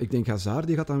Hazard. Ik denk Hazard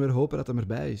die gaat dan weer hopen dat hij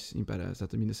erbij is in Parijs.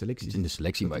 Dat hij in de selectie zit. In de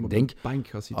selectie, maar ik denk,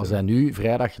 zitten, als hij nu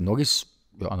vrijdag nog eens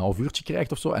een half uurtje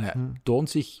krijgt of zo, en hij toont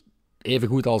zich even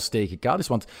goed als tegen Cadiz,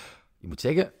 want je moet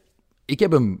zeggen... Ik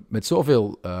heb hem met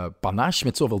zoveel panache,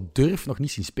 met zoveel durf nog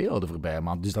niet zien spelen de voorbije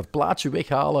maand. Dus dat plaatje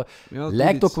weghalen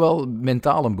lijkt ook wel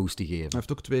mentaal een boost te geven. Hij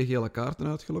heeft ook 2 gele kaarten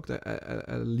uitgelokt.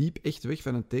 Hij liep echt weg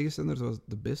van een tegenstander zoals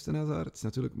de beste Hazard. Het is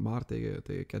natuurlijk maar tegen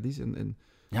Cadiz en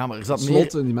ja, maar er zat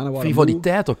Slot, meer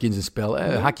frivoliteit ook in zijn spel.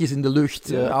 Hè? Ja. Hakjes in de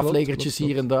lucht, aflegertjes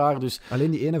hier en daar. Dus...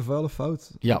 Alleen die ene vuile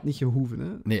fout had niet gehoeven. Hè?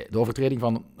 Nee, de overtreding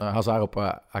van Hazard op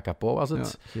Akapo was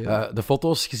het. Ja. De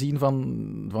foto's gezien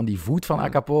van die voet van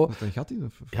Akapo. Was het een gat in?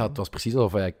 Of? Ja, het was precies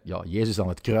alsof hij Jezus aan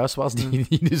het kruis was,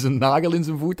 die dus een nagel in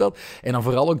zijn voet had. En dan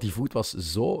vooral ook, die voet was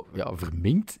zo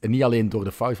verminkt. En niet alleen door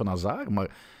de fout van Hazard,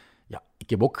 maar ik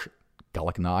heb ook...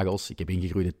 kalknagels, ik heb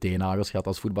ingegroeide teennagels gehad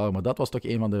als voetballer, maar dat was toch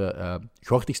een van de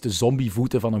gortigste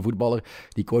zombievoeten van een voetballer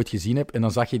die ik ooit gezien heb. En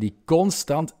dan zag je die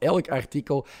constant, elk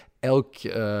artikel, elk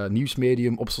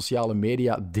nieuwsmedium op sociale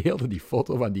media deelde die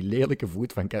foto van die lelijke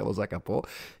voet van Carlos Akapo.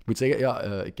 Ik moet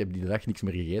zeggen, ik heb die dag niks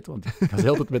meer gegeten, want ik was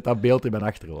altijd met dat beeld in mijn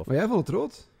achterhoofd. Maar jij vond het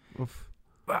rood? Of?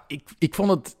 Ik vond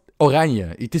het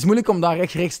oranje. Het is moeilijk om daar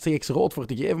echt rechtstreeks rood voor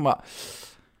te geven, maar...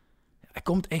 Hij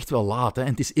komt echt wel laat. Hè. En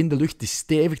het is in de lucht, het is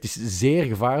stevig, het is zeer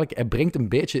gevaarlijk. Hij brengt een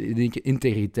beetje de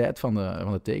integriteit van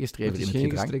de tegenstrever Het is in het geen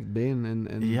gedrag. gestrekt been.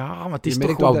 En Ja, maar het is je toch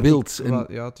merkt wel ook dat wild.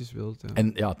 ja, het is wild. Ja.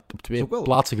 En ja, op 2 Is ook wel-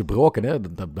 plaatsen gebroken, hè.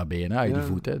 Dat ben je na, die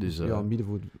voet. Hè. Dus, ja,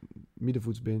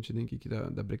 middenvoetsbeentje, denk ik.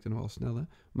 Dat breekt er nogal snel. Hè.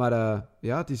 Maar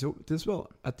ja, het is wel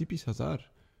atypisch Hazard.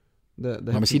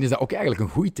 maar misschien is dat ook eigenlijk een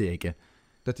goed teken.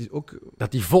 Dat is ook...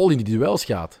 Dat hij vol in die duels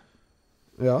gaat.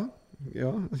 Ja,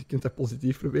 je kunt dat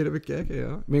positief proberen bekijken.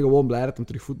 Ja. Ik ben gewoon blij dat hij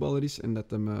terug voetballer is en dat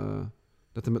hem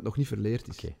het nog niet verleerd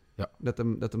is. Oké, ja.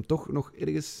 Dat hem toch nog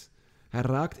ergens... Hij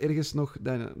raakt ergens nog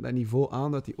dat niveau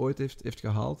aan dat hij ooit heeft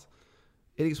gehaald.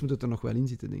 Ergens moet het er nog wel in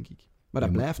zitten, denk ik. Maar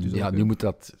dat blijft dus ja, ook. nu hè. moet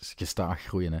dat gestaag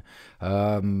groeien. Hè.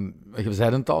 We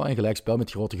zeiden het al, een gelijkspel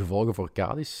met grote gevolgen voor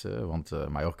Cadiz, want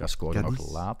Mallorca scoorde Cadiz.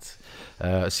 nog laat.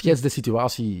 Schets de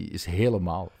situatie is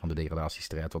helemaal van de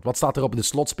degradatiestrijd. Want wat staat er op de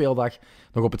slotspeeldag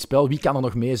nog op het spel? Wie kan er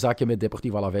nog meezakken met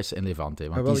Deportivo Alavés en Levante?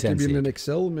 Want die Ik zijn heb hier zeker. een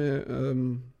Excel met...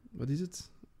 wat is het?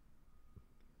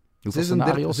 Hoeveel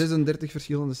scenario's? 36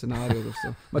 verschillende scenario's of zo.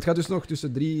 Maar het gaat dus nog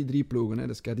tussen drie ploegen. Hè.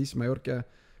 Dus Cadiz, Mallorca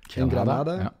en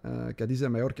Granada. Ja. Cadiz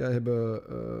en Mallorca hebben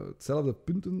hetzelfde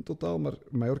punten totaal, maar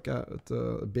Mallorca het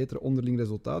betere onderling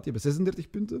resultaat. Die hebben 36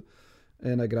 punten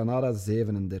en Granada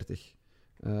 37.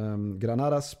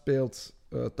 Granada speelt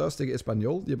thuis tegen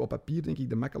Espanyol. Die hebben op papier, denk ik,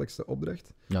 de makkelijkste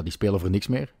opdracht. Ja, die spelen voor niks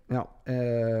meer.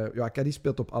 Ja, Cadiz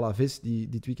speelt op Alavés, die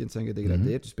dit weekend zijn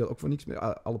gedegradeerd. Dus speelt ook voor niks meer.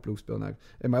 Alle ploegen spelen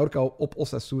eigenlijk. En Mallorca op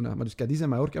Osasuna. Maar dus Cadiz en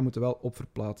Mallorca moeten wel op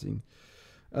verplaatsing.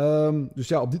 Dus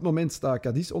ja, op dit moment staat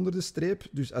Cadiz onder de streep.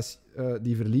 Dus als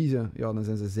die verliezen, ja, dan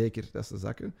zijn ze zeker dat ze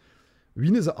zakken.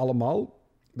 Winnen ze allemaal,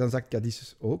 dan zakt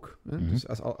Cadiz ook. Hè? Dus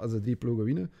als de 3 ploegen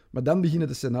winnen. Maar dan beginnen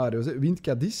de scenario's. Hè? Wint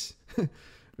Cadiz,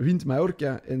 wint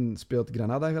Mallorca en speelt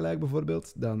Granada gelijk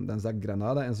bijvoorbeeld, dan zakt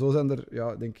Granada. En zo zijn er,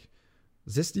 ja, ik denk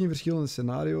 16 verschillende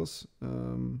scenario's.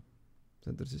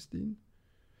 Zijn er 16?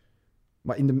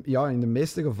 Maar in de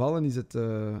meeste gevallen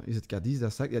is het Cadiz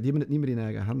dat zakt. Ja, die hebben het niet meer in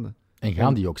eigen handen. En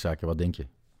gaan die ook zakken, wat denk je?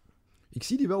 Ik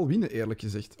zie die wel winnen, eerlijk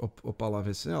gezegd, op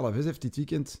Alavés. Hè. Alavés heeft dit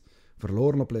weekend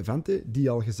verloren op Levante, die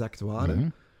al gezakt waren. Mhm.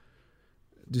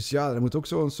 Dus ja, er moet ook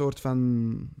zo'n soort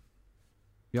van...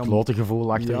 Ja, Klote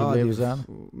gevoel achtergebleven zijn.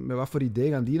 Met wat voor idee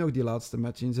gaan die nog die laatste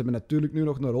match in? Ze hebben natuurlijk nu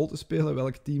nog een rol te spelen,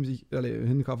 welk team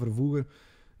hun gaat vervoegen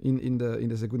in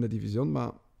de Segunda Division.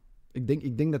 Maar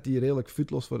ik denk dat die redelijk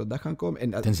futloos voor de dag gaan komen.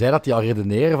 En, Tenzij dat die al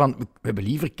redeneren van, we hebben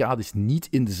liever Cadiz niet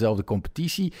in dezelfde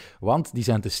competitie, want die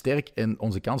zijn te sterk en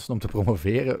onze kansen om te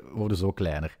promoveren worden zo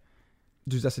kleiner.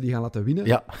 dus dat ze die gaan laten winnen.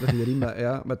 Ja. Dat die erin,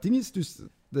 ja. Maar het ding is, dus,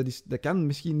 dat kan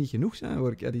misschien niet genoeg zijn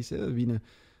voor Cadiz, hè, winnen.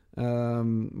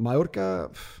 Mallorca,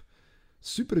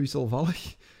 super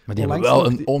wisselvallig. Maar die Onlangs hebben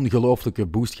wel nog een ongelooflijke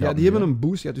boost gehad. Ja, die nu, hebben hè. een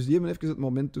boost gehad, dus die hebben even het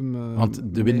momentum... Want de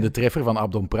mee. winnende treffer van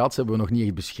Abdon Prats hebben we nog niet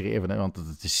echt beschreven. Hè? Want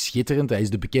het is schitterend. Hij is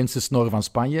de bekendste snor van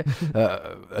Spanje.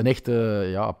 Een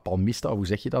echte palmista, hoe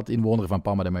zeg je dat? Inwoner van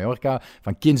Palma de Mallorca.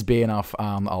 Van kindsbeen af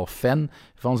aan al fan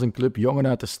van zijn club. Jongen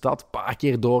uit de stad. Een paar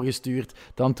keer doorgestuurd.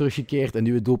 Dan teruggekeerd. En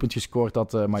nu het doelpunt gescoord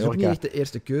dat Dat is ook niet Mallorca echt de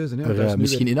eerste keuze. Hè, want hij is er nu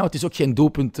misschien weer- in. Het is ook geen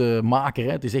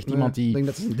doelpuntmaker. Het is echt Nee, iemand die... Ik denk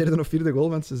dat het zijn derde of vierde goal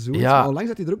van het seizoen is. Ja. Maar onlangs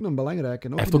had hij er ook een belangrijke.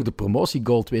 Hij heeft ook de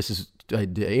promotiegoal,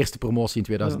 de eerste promotie in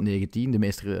 2019.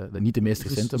 Niet de meest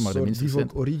Dus recente, een maar de soort minst Divock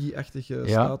recente. Origi-achtige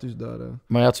Ja. status daar. Maar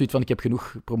hij had zoiets van, ik heb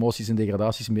genoeg promoties en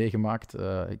degradaties meegemaakt.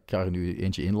 Ik ga er nu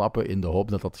eentje inlappen in de hoop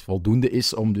dat dat voldoende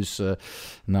is om dus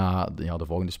na de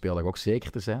volgende speeldag ook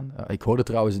zeker te zijn. Ik hoorde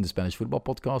trouwens in de Spanish Football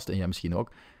Podcast, en jij misschien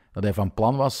ook, dat hij van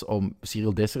plan was om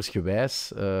Cyril Dessers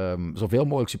gewijs zoveel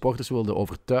mogelijk supporters wilde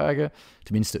overtuigen,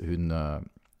 tenminste hun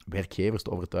werkgevers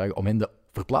te overtuigen, om hen de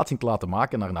verplaatsing te laten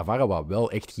maken naar Navarra, wat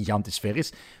wel echt gigantisch ver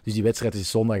is. Dus die wedstrijd is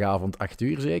zondagavond 8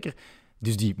 uur zeker.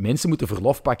 Dus die mensen moeten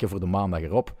verlof pakken voor de maandag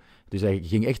erop. Dus hij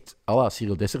ging echt à la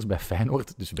Cyril Dessers bij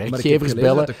Feyenoord. Dus Maar ik heb werkgevers gelezen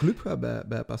bellen. dat de club gaat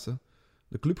bijpassen.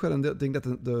 De club gaat, ik denk dat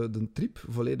de trip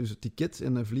volledig, dus het ticket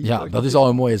en een vliegtuig... Ja, dat is al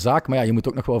een mooie zaak. Maar ja, je moet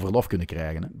ook nog wel verlof kunnen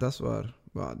krijgen. Hè? Dat is waar.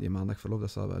 Maar die maandag verlof,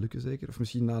 dat zal wel lukken zeker. Of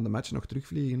misschien na de match nog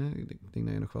terugvliegen. Hè. Ik denk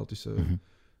dat je nog wel tussen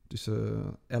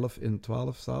 11 en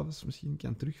 12 s'avonds misschien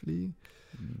kan terugvliegen.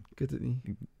 Ik weet het niet.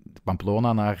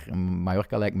 Pamplona naar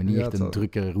Mallorca lijkt me niet Ja, echt het een zal-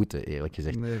 drukke route, eerlijk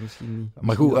gezegd. Nee, misschien niet. Maar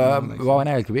Misschien goed, dat we maandag is. wouden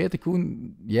eigenlijk weten,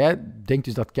 Koen, jij denkt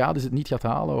dus dat Cadiz het niet gaat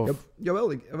halen? Of... Ja,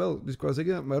 jawel. Dus ik wou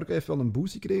zeggen, Mallorca heeft wel een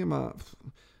boost gekregen, maar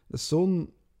dat is zo'n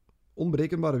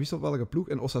onberekenbare wisselvallige ploeg.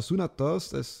 En Osasuna thuis,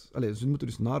 ze moeten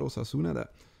dus naar Osasuna. Dat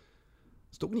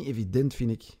is toch niet evident,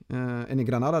 vind ik. En in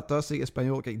Granada thuis tegen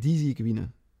Espanyol, kijk, die zie ik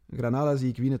winnen. Granada zie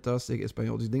ik winnen thuis tegen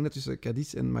Espanyol. Dus ik denk dat tussen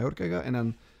Cadiz en Mallorca gaat. En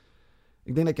dan,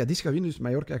 ik denk dat Cadiz gaat winnen, dus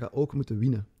Mallorca gaat ook moeten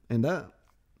winnen. En dat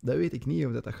weet ik niet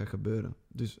of dat gaat gebeuren.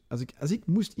 Dus als ik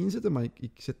moest inzetten, maar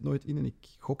ik zet nooit in en ik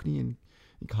gok niet en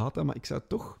Ik haat dat, maar ik zou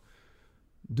toch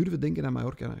durven denken dat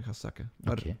Mallorca gaat zakken.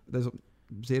 Maar Oké. dat is op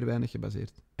zeer weinig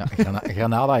gebaseerd. Ja,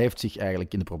 Granada heeft zich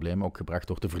eigenlijk in de problemen ook gebracht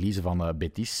door te verliezen van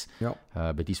Betis.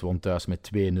 Ja. Betis won thuis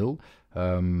met 2-0.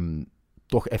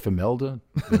 Toch even melden,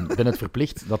 ben het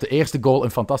verplicht, dat de eerste goal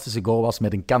een fantastische goal was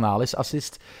met een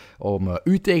Canales-assist. Om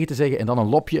u tegen te zeggen en dan een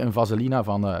lopje, een vaselina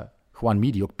van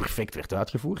Juanmi, die ook perfect werd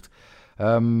uitgevoerd.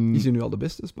 Is hij nu al de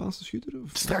beste Spaanse schutter? Of?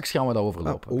 Straks gaan we dat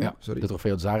overlopen. Sorry. De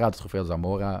Trofeo Zara, de Trofeo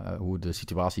Zamora, hoe de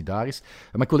situatie daar is.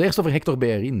 Maar ik wil eerst over Hector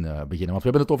Bellerin beginnen. Want we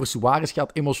hebben het over Suarez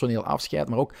gehad, emotioneel afscheid.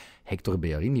 Maar ook Hector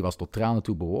Bellerin, die was tot tranen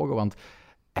toe bewogen. Want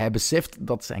hij beseft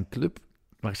dat zijn club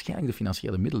waarschijnlijk de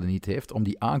financiële middelen niet heeft om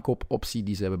die aankoopoptie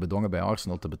die ze hebben bedongen bij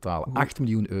Arsenal te betalen. 8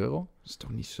 miljoen euro. Dat is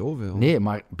toch niet zoveel? Nee,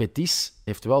 maar Betis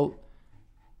heeft wel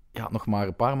nog maar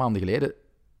een paar maanden geleden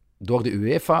door de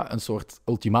UEFA een soort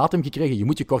ultimatum gekregen. Je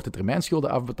moet je korte termijn schulden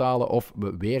afbetalen of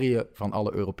we weren je van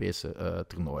alle Europese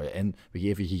toernooien. En we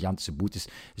geven je gigantische boetes.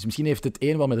 Dus misschien heeft het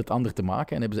een wel met het ander te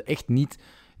maken. En hebben ze echt niet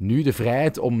nu de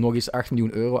vrijheid om nog eens 8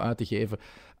 miljoen euro uit te geven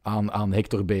aan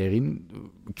Hector Bellerin.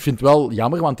 Ik vind het wel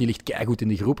jammer, want die ligt keigoed in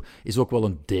de groep. Is ook wel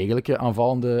een degelijke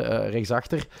aanvallende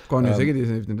rechtsachter. Ik wou nu zeggen, die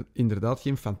heeft inderdaad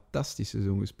geen fantastisch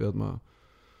seizoen gespeeld, maar...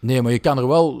 Nee, maar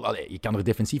je kan er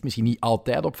defensief misschien niet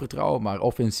altijd op vertrouwen, maar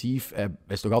offensief, hij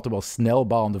is toch altijd wel snel,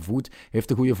 balende voet, heeft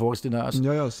een goede voorst in huis.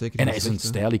 Ja, zeker. En hij is een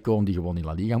stijlicoon die gewoon in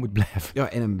La Liga moet blijven. Ja,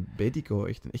 en een Betico,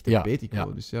 echt een Betico. Ja.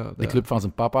 Dus ja, De club van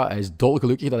zijn papa, hij is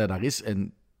dolgelukkig dat hij daar is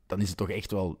en dan is het toch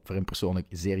echt wel voor hem persoonlijk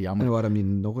zeer jammer. En waarom niet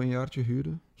nog een jaartje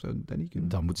huren? Zou dat niet kunnen?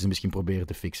 Dan moeten ze misschien proberen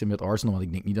te fixen met Arsenal, want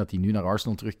ik denk niet dat hij nu naar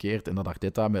Arsenal terugkeert en dat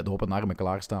Arteta met de open armen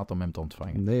klaar staat om hem te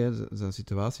ontvangen. Nee, zijn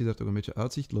situatie is daar toch een beetje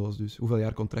uitzichtloos. Dus hoeveel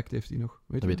jaar contract heeft hij nog?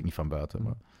 Dat weet ik niet van buiten.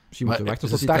 Maar... Misschien moet je wachten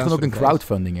ze tot die starten ook een transfer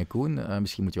crowdfunding, hè, Koen.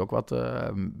 Misschien moet je ook wat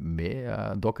mee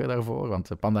dokken daarvoor. Want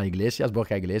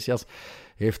Borja Iglesias,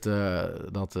 heeft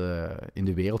dat in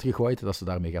de wereld gegooid, dat ze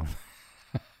daarmee gaan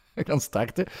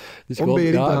starten. Dus om gewoon,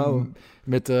 Bellerin te houden.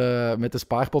 met de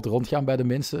spaarpot rondgaan bij de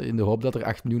mensen, in de hoop dat er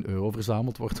 8 miljoen euro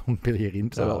verzameld wordt om Bellerin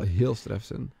te Dat zou wel halen. heel straf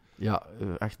zijn. Ja,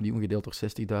 8 miljoen gedeeld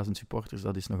door 60.000 supporters,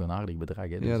 dat is nog een aardig bedrag.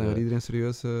 Hè. Dus, Ja, dan gaat iedereen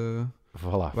serieus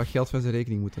voilà. wat geld van zijn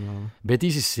rekening moeten halen.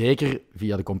 Betis is zeker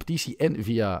via de competitie en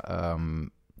via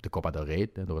de Copa del Rey,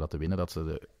 door dat te winnen, dat ze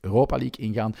de Europa League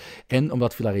ingaan. En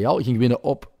omdat Villarreal ging winnen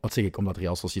omdat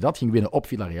Real Sociedad ging winnen op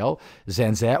Villarreal,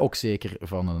 zijn zij ook zeker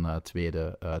van een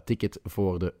tweede ticket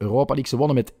voor de Europa League. Ze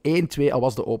wonnen met 1-2, al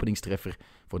was de openingstreffer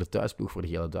voor de thuisploeg, voor de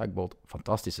gele duikboot.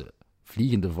 Fantastische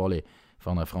vliegende volley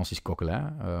van Francis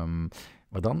Coquelin.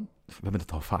 Maar dan, we hebben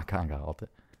het al vaak aangehaald, hè.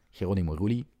 Geronimo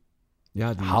Rulli,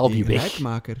 Ja, haal die weg.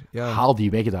 gelijkmaker. Ja. Haal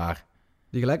die weg daar.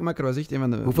 Die gelijkmaker was echt een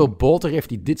van de... Hoeveel boter heeft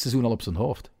hij dit seizoen al op zijn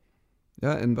hoofd?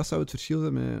 Ja, en wat zou het verschil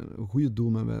zijn met een goede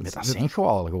doelman? Met Asenjo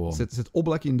al gewoon. Zet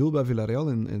Oblak in doel bij Villarreal.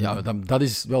 En... Ja, dat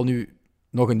is wel nu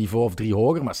nog een niveau of 3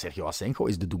 hoger, maar Sergio Asenjo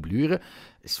is de doublure.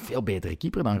 Is een veel betere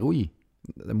keeper dan Rui.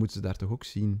 Dat moeten ze daar toch ook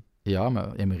zien. Ja,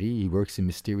 maar Emery, he works in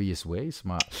mysterious ways.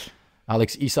 Maar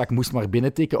Alex Isak moest maar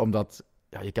binnentikken, omdat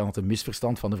je kan het een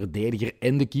misverstand van de verdediger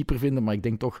en de keeper vinden, maar ik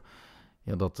denk toch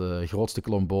dat de grootste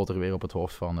klomp boter weer op het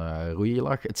hoofd van Rui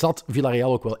lag. Het zat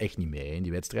Villarreal ook wel echt niet mee in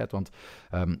die wedstrijd, want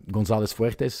González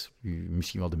Fuertes,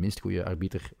 misschien wel de minst goede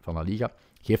arbiter van La Liga,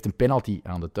 geeft een penalty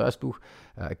aan de thuisploeg.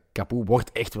 Capoue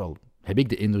wordt echt wel, heb ik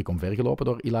de indruk, omvergelopen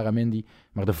door Illaramendi,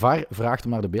 maar de VAR vraagt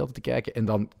hem naar de beelden te kijken en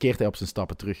dan keert hij op zijn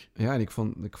stappen terug. Ja, en ik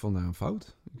vond dat een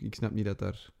fout. Ik snap niet dat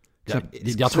daar...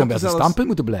 Die had gewoon bij zijn standpunt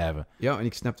moeten blijven. Ja, en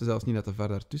ik snapte zelfs niet dat de VAR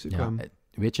daartussen kwam.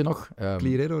 Weet je nog?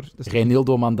 Clear error.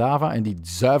 Reinildo Mandava en die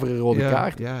zuivere rode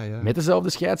kaart. Ja. Met dezelfde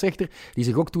scheidsrechter, die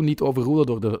zich ook toen liet overroelen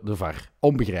door de VAR.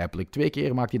 Onbegrijpelijk. 2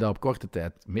 keer maakt hij dat op korte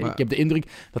tijd. Ik heb de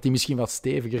indruk dat hij misschien wat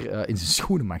steviger in zijn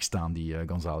schoenen mag staan, die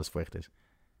González Fuertes.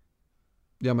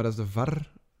 Ja, maar dat is de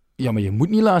VAR... Ja, maar je moet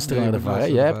niet luisteren naar de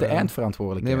VAR. Jij hebt de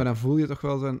eindverantwoordelijkheid. Nee, maar dan voel je toch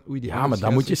wel zo'n... Ja, maar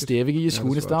dan moet je stevig in je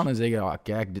schoenen staan en zeggen,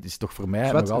 kijk, dit is toch voor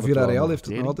mij... Villarreal heeft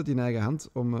het nog altijd in eigen hand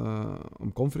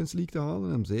om Conference League te halen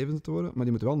en om 7e te worden, maar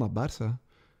die moet wel naar Barça.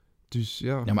 Dus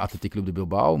ja... Ja, maar Athletic Club de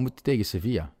Bilbao moet tegen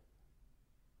Sevilla.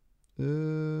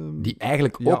 Die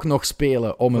eigenlijk ook nog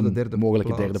spelen om een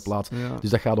mogelijke derde plaats. Ja. Dus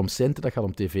dat gaat om centen, dat gaat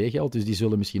om tv-geld, dus die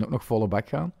zullen misschien ook nog volle bak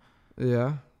gaan.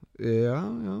 Ja.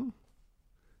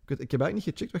 Ik heb eigenlijk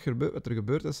niet gecheckt wat er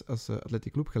gebeurt als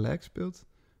Athletic Club gelijk speelt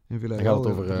en Villarreal dan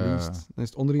gaat het over verliest. Dan is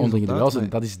het onderling duel.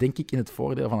 Dat is denk ik in het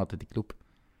voordeel van Athletic Club.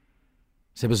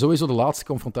 Ze hebben sowieso de laatste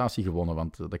confrontatie gewonnen,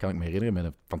 want dat kan ik me herinneren met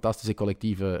een fantastische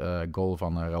collectieve goal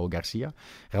van Raúl Garcia.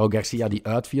 Raúl Garcia die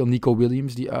uitviel, Nico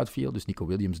Williams die uitviel. Dus Nico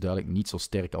Williams duidelijk niet zo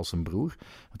sterk als zijn broer,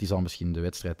 want die zal misschien de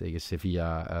wedstrijd tegen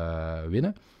Sevilla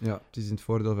winnen. Ja, het is in het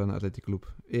voordeel van Athletic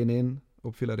Club. 1-1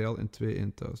 op Villarreal en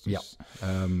 2-1 thuis. Dus,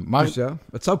 Maar dus ja,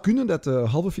 het zou kunnen dat de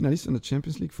halve finalist van de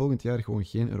Champions League volgend jaar gewoon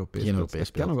geen Europees Geen speelt. Europees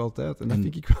Dat kan speelt. nog altijd en dat En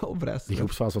vind ik wel vrij de straf.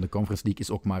 groepsfase van de Conference League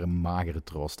is ook maar een magere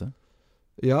troost. Hè?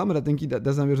 Ja, maar dat denk ik, dat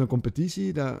is dan weer zo'n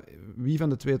competitie. Dat wie van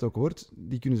de twee het ook wordt,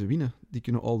 die kunnen ze winnen. Die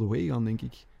kunnen all the way gaan, denk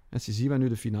ik. Als je ziet wat nu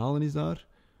de finale is daar,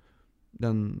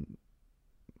 dan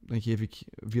geef ik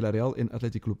Villarreal en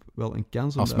Athletic Club wel een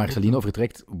kans. om Als daar Marcelino ook-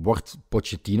 vertrekt, wordt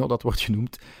Pochettino, dat wordt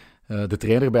genoemd, de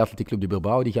trainer bij Athletic Club de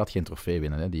Bilbao, die gaat geen trofee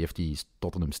winnen. Hè? Die heeft die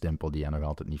Tottenham-stempel die hij nog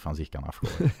altijd niet van zich kan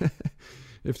afgooien.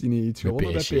 Heeft hij niet iets Met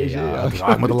gewonnen PSG, bij PSG? ja.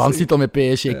 Uiteraard, maar de landstitel met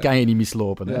PSG Ja. kan je niet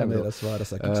mislopen. Hè? Ja, Ik nee, bedoel, dat is waar. Dat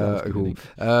zou ik zelfs kunnen goed.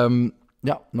 denken.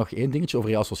 Ja, nog één dingetje over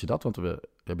Real Sociedad, want we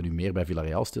hebben nu meer bij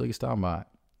Villarreal stilgestaan, maar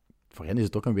voor hen is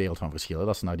het ook een wereld van verschil, hè,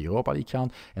 dat ze naar de Europa League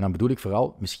gaan. En dan bedoel ik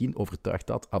vooral, misschien overtuigt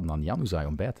dat Adnan Januzaj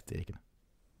om bij te tekenen.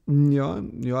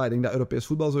 Ja, ik denk dat Europees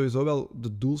voetbal sowieso wel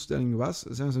de doelstelling was.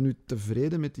 Zijn ze nu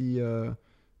tevreden met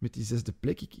die zesde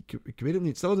plek? Ik weet het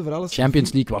niet. Hetzelfde verhaal als...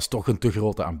 Champions League was toch een te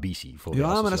grote ambitie voor Real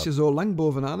Ja, maar Sociedad. als je zo lang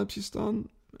bovenaan hebt gestaan...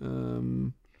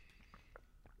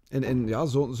 En ja,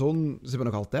 ze hebben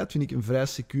nog altijd, vind ik, een vrij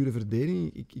secure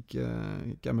verdediging. Ik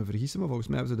kan me vergissen, maar volgens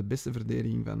mij hebben ze de beste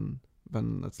verdediging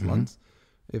van het land.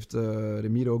 Heeft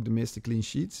Remiro ook de meeste clean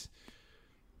sheets.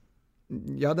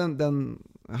 Ja, dan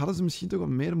hadden ze misschien toch wat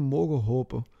meer mogen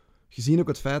hopen. Gezien ook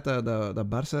het feit dat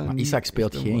Barça... Maar niet Isaac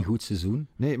speelt echt geen goed seizoen.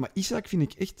 Nee, maar Isaac vind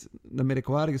ik echt een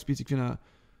merkwaardige spits. Ik vind dat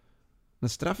een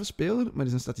straffe speler, maar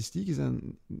zijn statistieken zijn...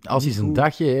 Als hij niet zijn goed.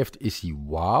 dagje heeft, is hij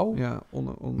wauw. Ja,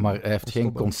 Maar hij heeft geen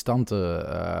onstopbaar.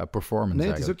 constante performance. Nee,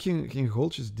 het is eigenlijk. ook geen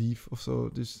goaltjesdief of zo.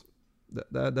 Dus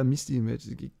dat mist hij een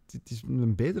beetje. Het is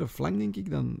een betere flank, denk ik,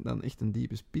 dan echt een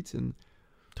diepe spits. En,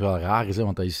 Terwijl raar is, hè,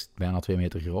 want hij is bijna 2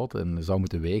 meter groot en zou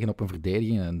moeten wegen op een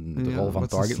verdediging en de ja, rol van maar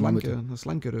het is targetman moeten... een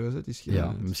slanke reus. Hè. Het is geen,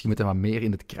 Ja, misschien moet hij wat meer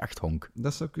in het krachthonk.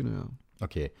 Dat zou kunnen, ja.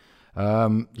 Oké.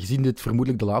 Gezien dit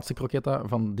vermoedelijk de laatste croquetta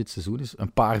van dit seizoen is,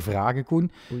 een paar vragen,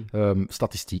 Koen. Oei.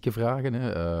 Statistieke vragen.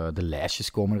 Hè. De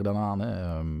lijstjes komen er dan aan.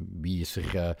 Hè. Wie is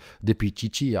er? De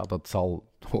Pichichi, ja, dat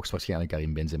zal hoogstwaarschijnlijk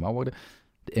Karim Benzema worden.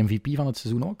 De MVP van het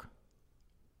seizoen ook?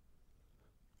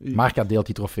 Marca deelt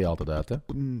die trofee altijd uit, hè?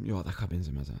 Ja, dat gaat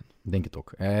Benzema zijn. Ik denk het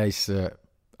ook. Hij is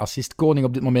assistkoning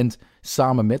op dit moment.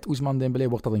 Samen met Ousmane Dembélé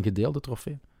wordt dat een gedeelde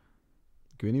trofee.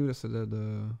 Ik weet niet hoe dat ze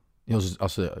de... Ja, dus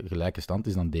als ze gelijke stand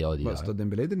is, dan delen die. Maar uit. staat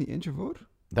Dembélé er niet eentje voor?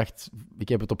 Ik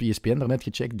heb het op ESPN daarnet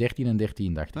gecheckt, 13 en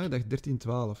 13, dacht ik. Ah, ik dacht 13-12.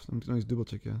 Dan moet ik nog eens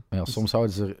dubbelchecken. Ja, Dus soms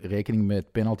houden ze er rekening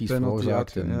met penalties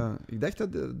veroorzaakt. En... Ja. Ik dacht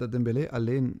dat Dembélé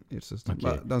alleen eerste stond.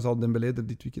 Oké. Maar dan zal Dembélé er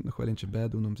dit weekend nog wel eentje bij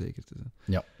doen om zeker te zijn.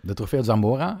 Ja, de trofee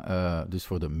Zamora, dus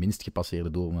voor de minst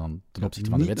gepasseerde doelman ten opzichte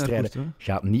van de Niet naar wedstrijden, Courtois.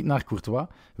 gaat niet naar Courtois,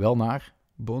 wel naar,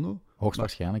 Bono?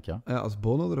 hoogstwaarschijnlijk, ja. Ja, als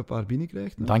Bono er een paar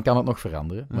binnenkrijgt... nou, Dan kan het nog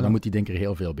veranderen, maar Ja. dan moet hij denk ik er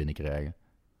heel veel binnenkrijgen.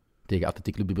 Tegen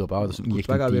Athletic Club de Bilbao, dat is ook niet echt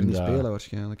Courtois een gaat weer team. niet dat- spelen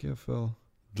waarschijnlijk, hè, of wel?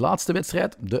 De laatste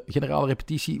wedstrijd, de generale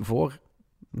repetitie voor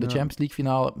de Ja. Champions League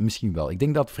finale, misschien wel. Ik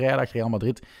denk dat vrijdag Real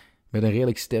Madrid met een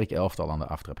redelijk sterk elftal aan de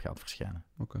aftrap gaat verschijnen.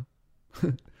 Oké.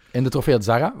 En de trofee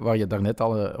Zara, waar je daarnet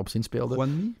al op zinspeelde.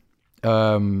 Juanmi?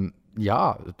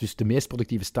 Ja, dus de meest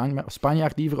productieve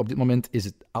Spanjaard liever. Op dit moment is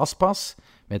het Aspas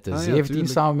met de Ah, ja, 17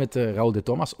 tuurlijk. samen met Raúl de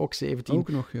Thomas, ook 17. Ook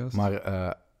nog, juist.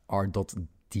 Maar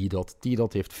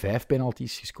T-Dot heeft 5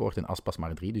 penalties gescoord en Aspas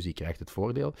maar 3, dus die krijgt het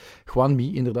voordeel.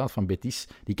 Juanmi, inderdaad, van Betis,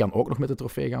 die kan ook nog met de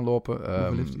trofee gaan lopen.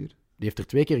 Hoeveel heeft hij hier? Die heeft er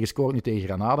 2 keer gescoord nu tegen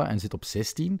Granada en zit op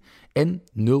 16 en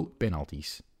 0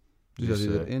 penalties. Dus als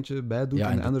hij er eentje bij doet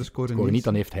en de andere scoren niet,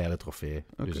 dan heeft hij de trofee.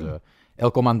 Oké. Dus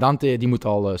El Comandante die moet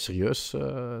al serieus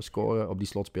scoren op die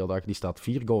slotspeeldag. Die staat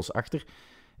 4 goals achter.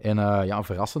 En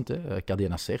verrassend, hè. Cadena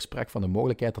Nasser sprak van de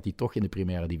mogelijkheid dat hij toch in de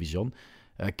Primera Division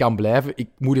kan blijven. Ik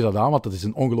moedig dat aan, want dat is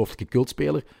een ongelooflijke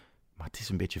cultspeler. Maar het is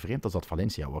een beetje vreemd als dat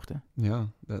Valencia wordt. Hè. Ja,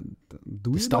 dat doe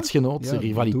De je stadsgenoot, Ja, de dat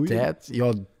rivaliteit. Ja,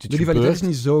 het De rivaliteit gebeurt. is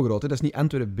niet zo groot. Hè. Dat is niet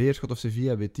Antwerpen-Beerschot of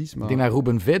Sevilla-Betis, maar... Ik denk dat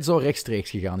Ruben Vezzo rechtstreeks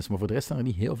gegaan is, maar voor de rest zijn er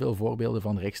niet heel veel voorbeelden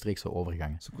van rechtstreekse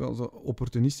overgangen. Het is ook wel zo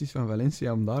opportunistisch van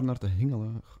Valencia om daar naar te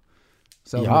hengelen.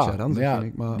 Zelfs Ja, een beetje ranzig, maar ja,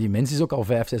 vind ik. Maar, die mens is ook al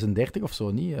 5,36 of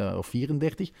zo, niet? Of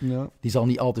 34. ja, Die zal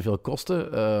niet al te veel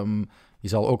kosten. Die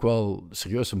zal ook wel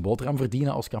serieus een boterham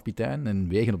verdienen als kapitein en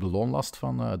wegen op de loonlast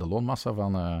van de loonmassa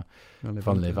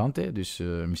van Levante. Dus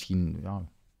misschien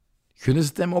gunnen ze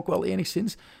het hem ook wel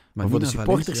enigszins. Maar voor de niet naar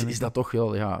supporters Valencia, is dat toch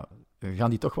wel, gaan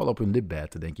die toch wel op hun lip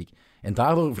bijten, denk ik. En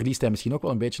daardoor verliest hij misschien ook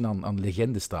wel een beetje aan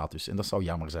legendestatus. En dat zou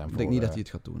jammer zijn. Ik denk niet dat hij het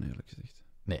gaat doen, eerlijk gezegd.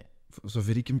 Nee.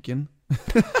 Zover ik hem ken.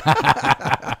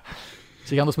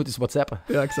 Zeg, anders moet eens whatsappen.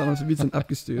 Ja, ik zal hem zoiets een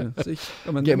appje sturen. Zeg,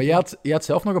 Oké, maar je had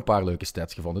zelf nog een paar leuke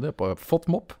stats gevonden, hè?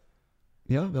 Fotmop.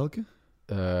 Ja, welke?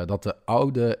 dat de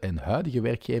oude en huidige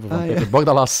werkgever van Pepe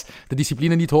Bordalas de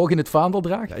discipline niet hoog in het vaandel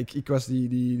draagt? Ja, ik was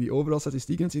die overal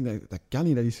statistieken aan het zien. Dat kan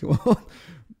niet, dat is gewoon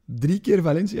 3 keer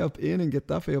Valencia op 1 en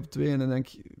Getafe op 2. En dan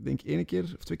denk 1 keer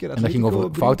of 2 keer Atletico. En dat ging over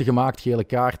op 3. fouten gemaakt, gele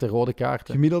kaarten, rode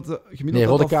kaarten. Gemiddeld Nee, rode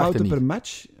aantal kaarten fouten niet. per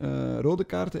match, rode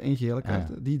kaarten en gele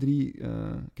kaarten. Die 3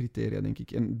 criteria, denk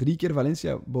ik. En 3 keer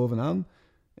Valencia bovenaan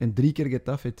en 3 keer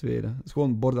Getafe tweede. Dat is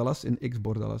gewoon Bordalas en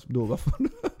ex-Bordalas. Ik bedoel, wat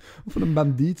voor een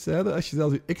bandiet zijn dat, als je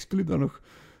zelfs je ex-club daar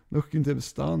nog kunt hebben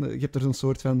staan. Je hebt er zo'n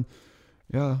soort van...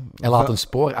 Ja, En laat een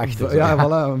spoor achter. Ja,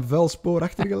 voilà, een vuil spoor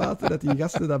achtergelaten dat die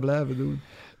gasten dat blijven doen.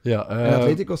 Ja, En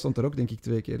Atletico stond er ook, denk ik,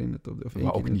 2 keer in de top. Of 1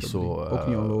 maar keer ook in de niet top zo... 3. Ook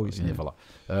niet onlogisch. Nee, Nee.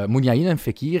 voilà. Mouniain en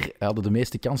Fekir hadden de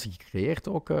meeste kansen gecreëerd,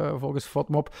 ook volgens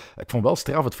Fotmop. Ik vond wel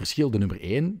straf het verschil. De nummer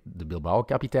 1, de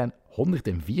Bilbao-kapitein,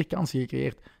 104 kansen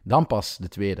gecreëerd. Dan pas de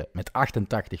tweede, met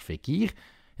 88 Fekir.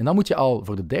 En dan moet je al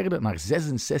voor de derde naar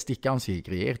 66 kansen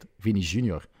gecreëerd. Vini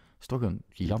Junior. Dat is toch een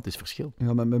gigantisch verschil.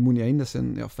 Ja, met Mouniain, dat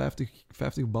zijn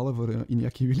 50 ballen voor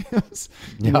Iñaki Williams.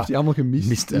 Die Ja, heeft hij allemaal gemist.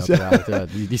 Mist, Dus uiteraard,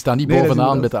 ja. Die staan niet Nee, dat is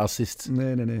bovenaan inderdaad- met de assists.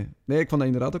 Nee, ik vond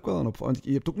dat inderdaad ook wel een opvallend. Want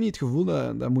je hebt ook niet het gevoel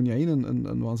dat Mouniain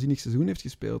een waanzinnig seizoen heeft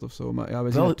gespeeld of zo. Maar ja,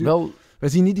 wij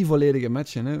zien niet die volledige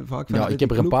matchen. Hè. Vaak van Ja, ik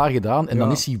heb er een ploeg. paar gedaan en dan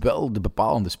Ja. is hij wel de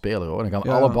bepalende speler. Hoor. Dan gaan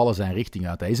Ja. alle ballen zijn richting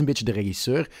uit. Hij is een beetje de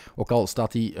regisseur, ook al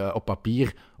staat hij op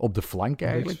papier op de flank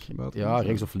eigenlijk. Rechts, buitenkant, Ja, ja.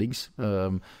 rechts of links.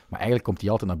 Maar eigenlijk komt hij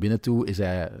altijd naar binnen toe. Is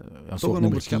hij een Toch soort een nummer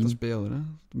onderschatte 10. speler. Hè.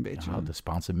 Een beetje. Ja, hè. de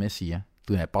Spaanse Messi. Hè.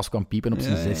 Toen hij pas kwam piepen op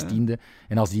zijn Ja, ja. 16e.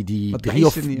 En als die Maar dat 3 is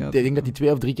of... er niet uit. Ik denk dat hij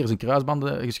 2 of 3 keer zijn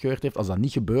kruisbanden gescheurd heeft. Als dat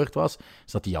niet gebeurd was,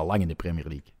 zat hij al lang in de Premier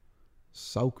League.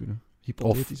 Zou kunnen. Of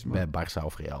Hypothetisch, maar... bij Barça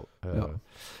of Real. Ja.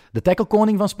 De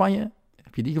tacklekoning van Spanje,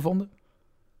 heb je die gevonden?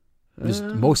 Dus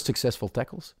most successful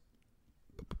tackles?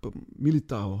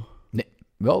 Militao.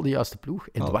 Wel de juiste ploeg.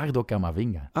 Oh. Eduardo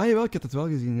Camavinga. Ah, jawel, ik had het wel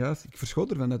gezien. Ja. Ik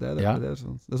verschoot ervan dat hij Ja. daar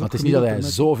stond. Dat Maar ook het is niet dat hij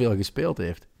gemiddeld zoveel gespeeld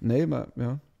heeft. per match. Nee, maar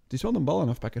ja. Het is wel een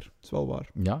ballenafpakker. Het is wel waar.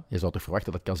 Ja, je zou toch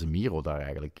verwachten dat Casemiro daar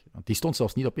eigenlijk... Want die stond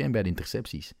zelfs niet op 1 bij de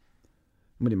intercepties.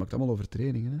 Maar die maakt allemaal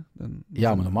overtredingen. Hè.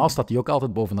 Ja, maar normaal staat hij ook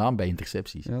altijd bovenaan bij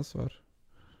intercepties. Ja, dat is waar.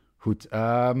 Goed,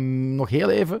 nog heel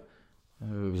even.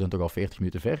 We zijn toch al 40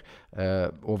 minuten ver.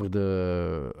 Over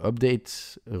de update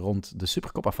rond de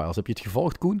Supercopa-files. Heb je het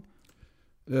gevolgd, Koen?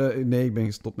 Nee, ik ben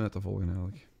gestopt met te volgen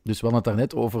eigenlijk. Dus we hadden het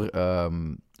daarnet over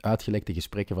uitgelekte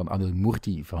gesprekken van Anil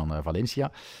Murti van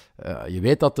Valencia. Je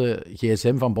weet dat de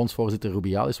gsm van bondsvoorzitter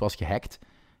Rubiales was gehackt.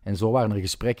 En zo waren er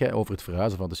gesprekken over het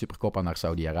verhuizen van de Supercopa naar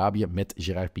Saudi-Arabië met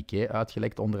Gerard Piqué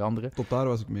uitgelekt, onder andere. Tot daar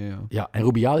was ik mee, ja. Ja, en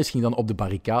Rubiales ging dan op de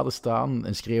barricade staan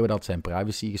en schreeuwen dat zijn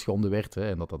privacy geschonden werd hè,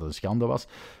 en dat dat een schande was.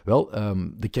 Wel,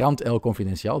 de krant El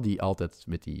Confidencial, die altijd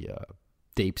met die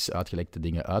tapes uitgelekte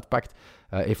dingen uitpakt,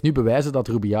 heeft nu bewijzen dat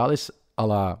Rubiales à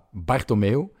la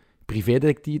Bartomeu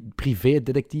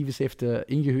privédetectives heeft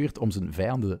ingehuurd om zijn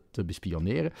vijanden te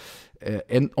bespioneren.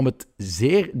 En om het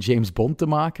zeer James Bond te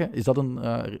maken, is dat een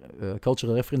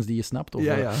cultural reference die je snapt? Of,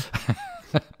 Ja.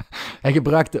 Hij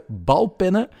gebruikte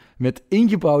balpennen met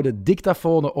ingebouwde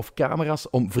dictafonen of camera's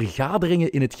om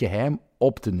vergaderingen in het geheim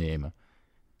op te nemen.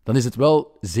 Dan is het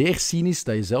wel zeer cynisch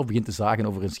dat je zelf begint te zagen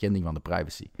over een schending van de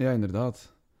privacy. Ja,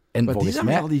 inderdaad. En Maar volgens die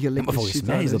mij, zijn al die gelekte maar volgens shit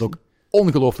mij aan, is dat hè. ook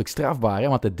ongelooflijk strafbaar, hè?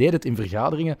 Want hij deed het in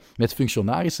vergaderingen met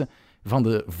functionarissen van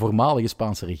de voormalige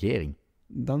Spaanse regering.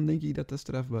 Dan denk ik dat dat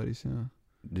strafbaar is, ja.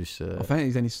 Dus Enfin,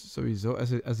 is dat niet sowieso...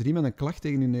 Als er iemand een klacht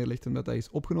tegen u neerlegt omdat dat is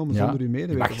opgenomen ja, zonder uw je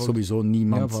medeweten... mag sowieso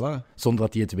niemand, Ja, voilà. zonder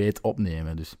dat hij het weet,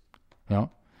 opnemen. Dus,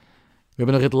 ja. We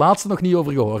hebben er het laatste nog niet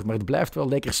over gehoord, maar het blijft wel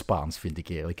lekker Spaans, vind ik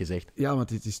eerlijk gezegd. Ja, want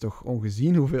het is toch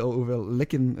ongezien hoeveel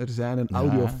lekken er zijn en Ja.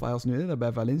 audiofiles nu. Hè? Dat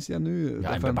bij Valencia nu. Ja, dat en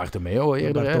bij van Bartomeu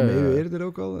eerder. hè. Bartomeu eerder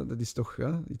ook al. Dat is toch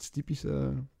iets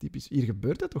typisch. Hier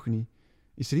gebeurt dat toch niet?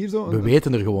 Is er hier zo We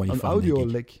weten er gewoon niet een van, denk ik.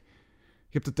 audiolek?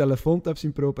 Je hebt de telefoontaps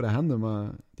in propere handen,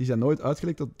 maar die zijn nooit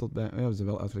uitgelekt tot bij... Ja, ze zijn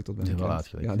wel uitgelekt tot bij Ze een zijn wel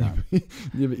krant. uitgelekt, Ja,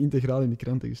 die hebben integraal in de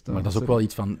kranten gestaan. Maar dat is ook wel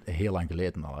iets van heel lang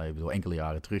geleden al. Hè. Ik bedoel, enkele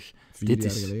jaren terug. 4 dit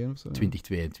jaar is geleden of zo.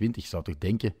 2022, zou toch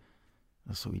denken...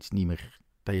 Dat is zoiets niet meer...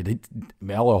 Dat je dit,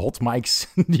 met alle hot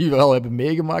mics die we al hebben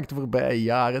meegemaakt de voorbije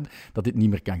jaren, dat dit niet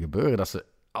meer kan gebeuren. Dat ze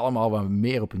allemaal wat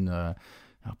meer op hun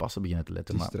passen beginnen te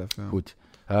letten. Het is Maar straf, ja. goed.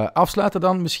 Afsluiten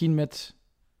dan misschien met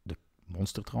de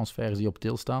monstertransfers die op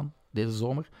til staan deze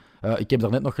zomer. Ik heb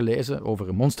daarnet nog gelezen, over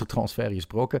een monstertransfer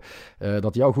gesproken,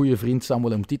 dat jouw goede vriend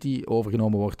Samuel Umtiti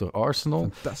overgenomen wordt door Arsenal.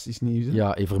 Fantastisch nieuws, hè?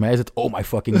 Ja, en voor mij is het, oh my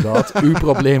fucking god, uw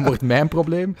probleem wordt mijn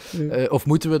probleem. Ja. Of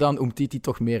moeten we dan Umtiti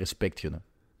toch meer respect gunnen?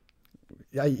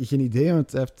 Ja, geen idee,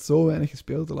 want hij heeft zo weinig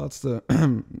gespeeld de laatste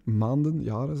maanden,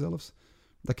 jaren zelfs,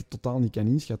 dat ik het totaal niet kan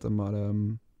inschatten. Maar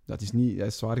Hij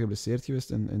is zwaar geblesseerd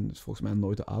geweest en is volgens mij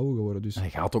nooit de oude geworden. Dus En hij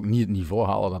gaat ook niet het niveau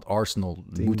halen dat Arsenal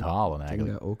moet halen, ik eigenlijk.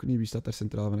 denk dat ook niet. Wie staat daar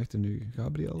centraal van achter nu?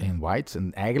 Gabriel? En White.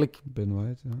 En eigenlijk, Ben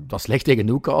White, ja. het was slecht tegen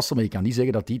Newcastle, maar je kan niet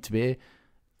zeggen dat die twee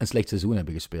een slecht seizoen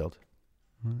hebben gespeeld.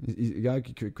 Ja,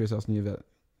 ik weet zelfs niet of dat...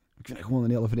 Ik vind het gewoon een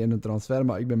hele vreemde transfer,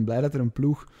 maar ik ben blij dat er een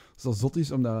ploeg zo zot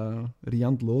is om dat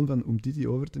riant loon van Umtiti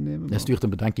over te nemen. Hij Maar stuurt een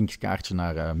bedankingskaartje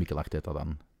naar Mikel Arteta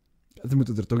dan. ze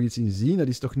moeten er toch iets in zien. Dat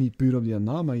is toch niet puur op die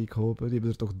naam, mag ik hopen. Die hebben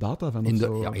er toch data van of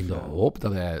zo. In de hoop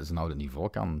dat hij zijn oude niveau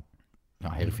kan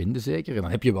hervinden, zeker. En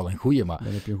dan heb je wel een goeie, maar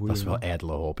Dan heb je een goede. dat is wel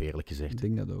ijdele hoop, eerlijk gezegd. Ik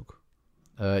denk dat ook.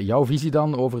 Jouw visie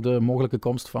dan over de mogelijke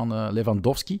komst van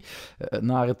Lewandowski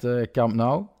naar het Camp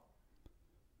Nou?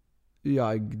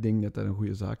 Ja, ik denk dat dat een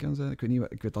goede zaak kan zijn.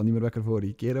 Ik weet al niet meer wat ik er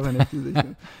vorige keer van heb gezegd.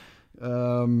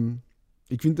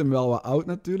 Ik vind hem wel wat oud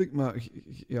natuurlijk, maar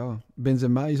ja,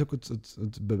 Benzema is ook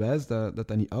het bewijs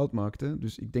dat niet oud maakt. Hè.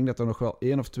 Dus ik denk dat er nog wel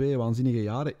 1 of 2 waanzinnige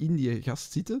jaren in die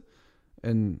gast zitten.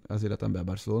 En als hij dat dan bij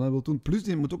Barcelona wil doen. Plus,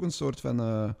 die moet ook een soort van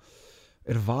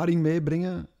ervaring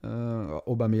meebrengen.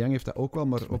 Aubameyang heeft dat ook wel,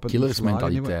 maar op een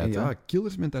killersmentaliteit. Ja,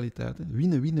 killersmentaliteit. Hè.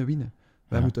 Winnen, winnen, winnen.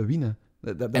 Wij moeten winnen.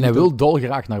 En hij wil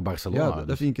dolgraag naar Barcelona. Ja,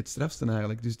 dat vind ik het strafste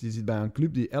eigenlijk. Dus die zit bij een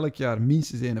club die elk jaar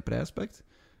minstens 1 prijs pakt.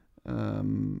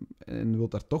 En wil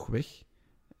daar toch weg.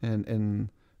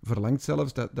 En verlangt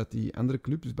zelfs dat die andere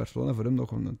club, dus Barcelona, voor hem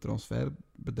nog een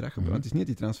transferbedrag gebruikt. Het is niet dat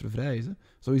hij transfervrij is. Hè.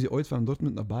 Zo is hij ooit van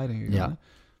Dortmund naar Bayern gegaan. Ja. Hè.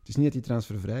 Het is niet dat hij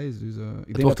transfervrij is. Dus,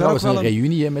 het wordt trouwens een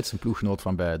reunie met zijn ploeggenoot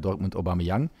van bij Dortmund,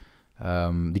 Aubameyang.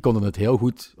 Die konden het heel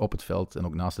goed op het veld en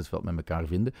ook naast het veld met elkaar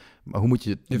vinden. Maar hoe moet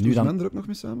je heeft nu dan... Ousmane er ook nog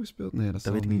mee samengespeeld? Nee, dat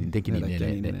weet ik niet. Denk je niet.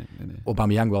 Nee. Nee.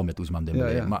 Aubameyang wel met Ousmane Dembélé.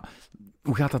 Ja. Maar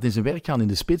hoe gaat dat in zijn werk gaan in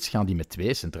de spits? Gaan die met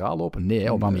 2 centraal lopen? Nee,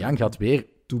 Aubameyang gaat weer...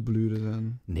 Toebluren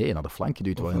zijn. Nee, naar de flank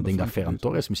geduwd worden. Ik denk dat Ferran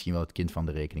Torres misschien wel het kind van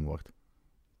de rekening wordt.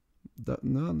 Dat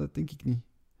denk ik niet.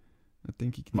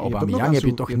 Maar Aubameyang heb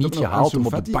je toch niet gehaald om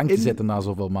op de bank te zetten na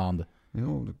zoveel maanden?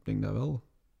 Ja, ik denk dat wel.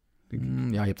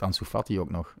 Ja, je hebt Ansu Fati ook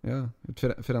nog. Ja, je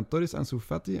hebt Ferran Torres, Ansu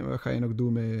Fati. En wat ga je nog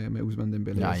doen met Ousmane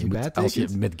Dembélé? Ja, als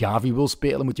je met Gavi wil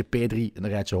spelen, moet je Pedri een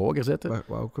rijtje hoger zetten.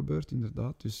 Wat ook gebeurt,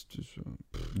 inderdaad. Dus,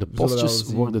 de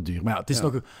postjes worden duur. Maar ja, het is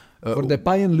nog... voor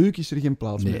Depay en Luc is er geen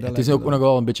plaats meer. Het is ook nog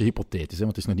wel een beetje hypothetisch, hè,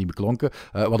 want het is nog niet beklonken.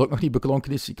 Wat ook nog niet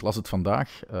beklonken is, ik las het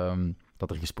vandaag... dat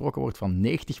er gesproken wordt van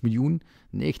 90 miljoen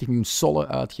sollen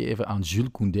uitgeven aan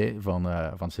Jules Koundé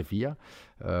van Sevilla.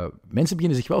 Mensen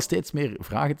beginnen zich wel steeds meer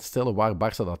vragen te stellen waar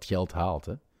Barça dat geld haalt.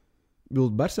 Hè?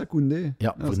 Wil Barça Koundé?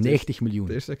 Ja, voor 90 miljoen.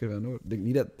 Het eerste dat ik ervan hoor. Ik denk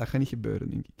niet dat gaat niet gebeuren,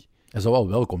 denk ik. Hij zou wel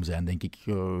welkom zijn, denk ik.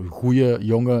 Goeie,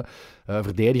 jonge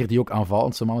verdediger die ook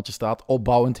aanvallend zijn mannetje staat,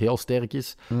 opbouwend, heel sterk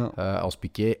is. Ja. Als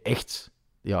Piqué echt...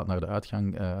 naar de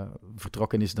uitgang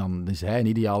vertrokken is, dan is hij een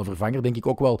ideale vervanger. Denk ik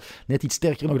ook wel net iets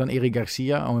sterker nog dan Eric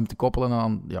Garcia, om hem te koppelen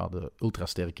aan de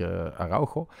ultrasterke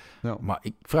Araujo. Ja. Maar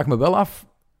ik vraag me wel af,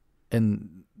 en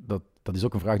dat is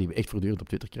ook een vraag die we echt voortdurend op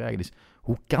Twitter krijgen, is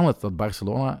hoe kan het dat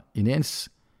Barcelona ineens...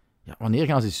 Ja, wanneer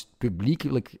gaan ze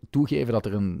publiekelijk toegeven dat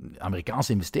er een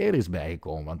Amerikaanse investeerder is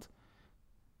bijgekomen? Want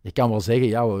je kan wel zeggen,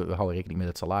 ja, we houden rekening met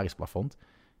het salarisplafond,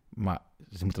 maar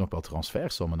ze moeten ook wel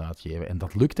transfersommen uitgeven. En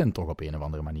dat lukt hen toch op een of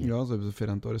andere manier. Ja, ze hebben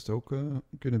Ferran Torres ook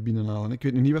kunnen binnenhalen. Ik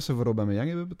weet nu niet wat ze voor Aubameyang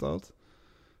hebben betaald.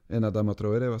 En Adama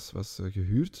Traoré was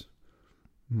gehuurd.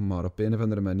 Maar op een of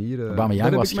andere manier...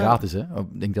 Aubameyang was gratis, hè?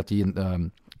 Ik denk dat hij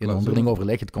in onderling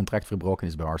overleg het contract verbroken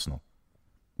is bij Arsenal.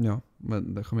 Ja,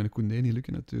 maar dat gaat met een Koundé niet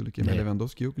lukken natuurlijk. En met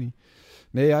Lewandowski ook niet.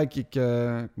 Nee, ja, ik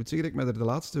moet zeggen dat ik me er de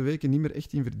laatste weken niet meer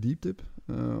echt in verdiept heb.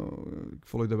 Ik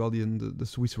volgde wel de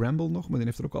Swiss Ramble nog, maar die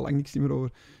heeft er ook al lang niks meer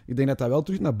over. Ik denk dat dat wel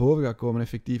terug naar boven gaat komen,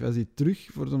 effectief. Als die terug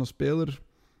voor zo'n speler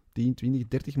 10, 20,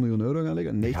 30 miljoen euro gaan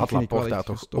leggen... Nee, had Laporta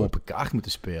toch open kaart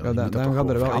moeten spelen? Ja, dan gaan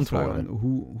er wel echt vragen.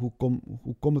 Hoe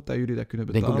komt het dat jullie dat kunnen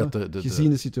betalen? Ik denk ook dat gezien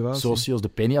de situatie. Socios, de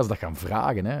Peñas, dat gaan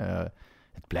vragen. Hè.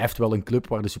 Het blijft wel een club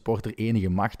waar de supporter enige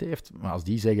macht heeft. Maar als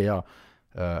die zeggen,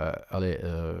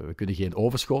 we kunnen geen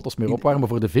overschotels meer opwarmen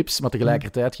voor de VIP's, maar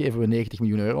tegelijkertijd geven we 90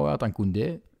 miljoen euro uit aan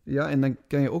Koundé. Ja, en dan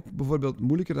kan je ook bijvoorbeeld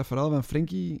moeilijker dat verhaal van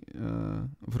Frenkie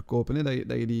verkopen. Hè?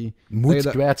 Dat je die... Moet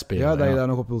kwijtspelen. Ja, dat je daar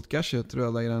nog op wilt cashen,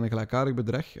 terwijl dat je dan een gelijkaardig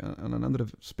bedrag aan een andere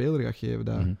speler gaat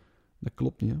geven. Dat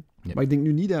klopt niet. Hè? Ja. Maar ik denk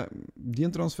nu niet dat die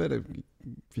transfer... Ik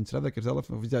vind het straf dat ik er zelf...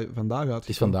 Of is dat vandaag uit? Het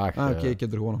is vandaag. Oké, ik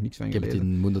heb er gewoon nog niks van gelezen. Ik heb het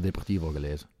in Mundo Deportivo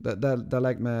gelezen. Dat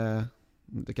lijkt mij...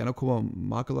 Dat kan ook gewoon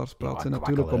makelaarspraat zijn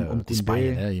natuurlijk. Om het is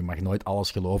Spanje, hè? Je mag nooit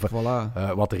alles geloven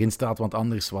wat erin staat, want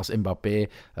anders was Mbappé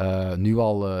nu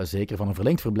al zeker van een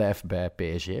verlengd verblijf bij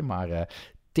PSG. Maar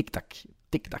tik-tak.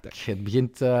 Het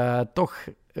begint toch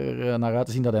er naar uit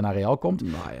te zien dat hij naar Real komt.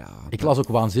 Nou ja, Ik las ook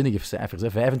waanzinnige cijfers.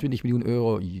 Hè. 25 miljoen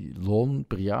euro loon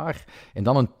per jaar. En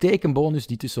dan een tekenbonus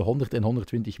die tussen 100 en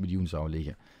 120 miljoen zou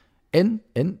liggen. En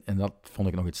dat vond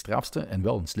ik nog het strafste, en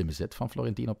wel een slimme zet van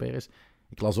Florentino Perez.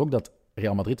 Ik las ook dat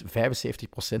Real Madrid 75%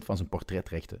 van zijn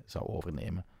portretrechten zou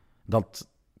overnemen. Dat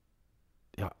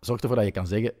zorgt ervoor dat je kan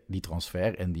zeggen, die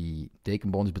transfer en die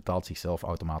tekenbonus betaalt zichzelf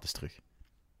automatisch terug.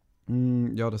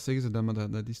 Ja, dat zeggen ze dan,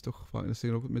 maar dat is toch vaak. Dat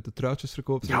zeggen ook met de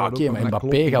truitjesverkoop. Ja, oké, maar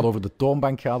Mbappé gaat over de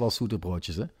toonbank gaan als zoete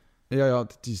broodjes, hè? Ja,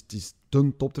 het is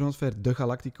de toptransfer, de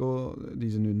Galactico die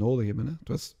ze nu nodig hebben. Hè. Het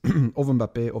was of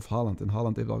Mbappé of Haaland. En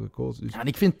Haaland heeft al gekozen. Dus Ja, en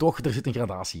ik vind toch, er zit een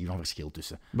gradatie van verschil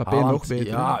tussen. Mbappé Haaland, nog beter.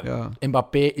 Ja.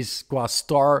 Mbappé is qua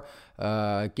star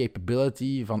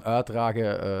capability van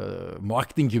uitdragen,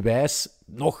 marketinggewijs,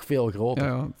 nog veel groter.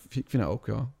 Ja, ik vind dat ook,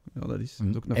 ja. Dat is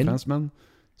ook een Fransman.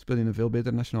 Speelt in een veel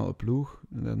betere nationale ploeg.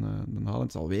 Dan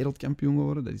Haaland zal wereldkampioen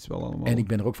worden. Dat is wel allemaal... En ik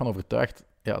ben er ook van overtuigd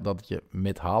dat je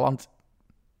met Haaland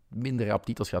minder rap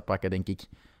titels gaat pakken, denk ik,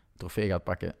 trofee gaat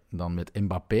pakken, dan met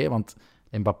Mbappé. Want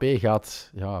Mbappé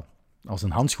gaat als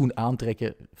een handschoen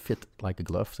aantrekken, fit like a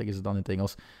glove, zeggen ze dan in het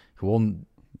Engels. Gewoon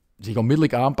zich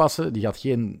onmiddellijk aanpassen. Die gaat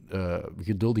geen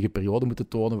geduldige periode moeten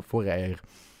tonen voor hij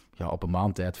er op een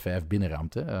maand tijd 5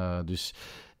 binnenramt. Hè. Dus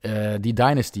die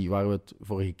dynasty, waar we het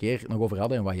vorige keer nog over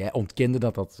hadden en waar jij ontkende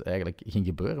dat eigenlijk ging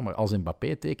gebeuren, maar als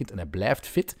Mbappé tekent en hij blijft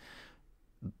fit,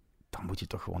 dan moet je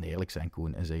toch gewoon eerlijk zijn,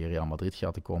 Koen, en zeggen Real Madrid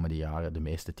gaat de komende jaren de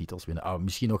meeste titels winnen.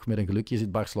 Misschien nog met een gelukje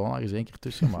zit Barcelona er eens één keer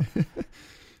tussen, maar...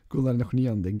 Ik wil daar nog niet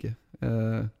aan denken.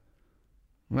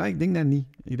 Maar ik denk dat niet.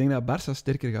 Ik denk dat Barça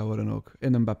sterker gaat worden ook.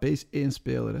 En Mbappé is 1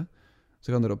 speler. Hè.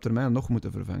 Ze gaan er op termijn nog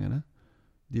moeten vervangen. Hè.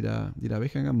 Die dat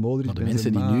weg gaan gaan. Modric, maar de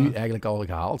Benzema, mensen die nu eigenlijk al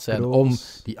gehaald zijn Kroos,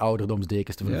 om die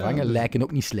ouderdomsdekens te vervangen, dus lijken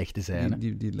ook niet slecht te zijn.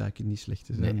 Die lijken niet slecht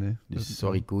te zijn. Nee. Dus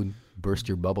sorry Koen, burst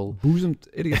your bubble. Boezemt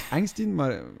ergens angst in,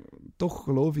 maar toch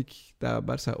geloof ik dat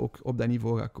Barça ook op dat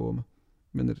niveau gaat komen.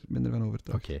 Ik ben ervan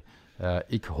overtuigd. Oké.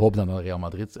 Ik hoop dan dat Real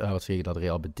Madrid, dat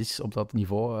Real Betis op dat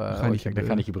niveau, dat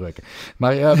gaat niet gebruiken.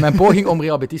 Maar mijn poging om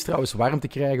Real Betis trouwens warm te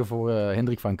krijgen voor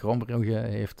Hendrik van Krombrugge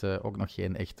heeft ook nog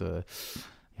geen echte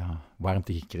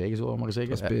warmte gekregen, zullen we maar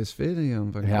zeggen. Dat is PSV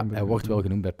dan van Ja, hij wordt wel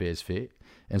genoemd bij PSV.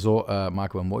 En zo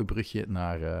maken we een mooi brugje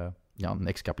naar een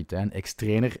ex-kapitein,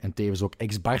 ex-trainer en tevens ook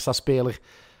ex-Barça-speler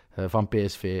van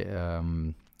PSV,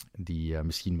 die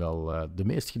misschien wel de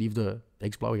meest geliefde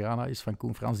ex-Blaugrana is van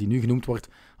Koen Frans, die nu genoemd wordt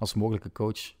als mogelijke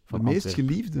coach van de meest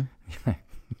Antwerpen. geliefde?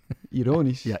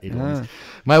 Ironisch. Ja, ironisch. Ja.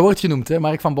 Maar hij wordt genoemd, hè?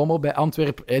 Mark van Bommel bij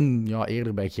Antwerpen en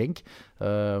eerder bij Genk.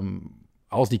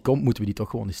 Als die komt, moeten we die toch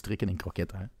gewoon eens strikken in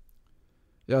kroketten. Hè?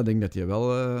 Ja, ik denk dat hij wel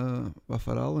wat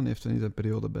verhalen heeft in zijn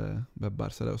periode bij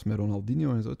Barça. Dat was met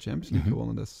Ronaldinho en zo, Champions League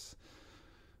gewonnen. Dat is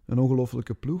een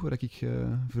ongelofelijke ploeg waar ik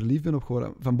verliefd ben op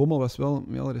geworden. Van Bommel was wel,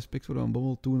 met alle respect voor Van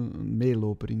Bommel, toen een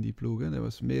meeloper in die ploeg. Hè. Dat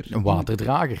was meer een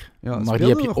waterdrager. Ja, maar die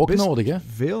heb je ook nodig, hè?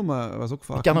 Veel, maar was ook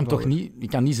vaak... Ik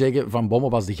kan niet zeggen, Van Bommel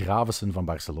was de Gravesen van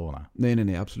Barcelona.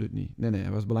 Nee, absoluut niet. Nee,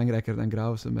 hij was belangrijker dan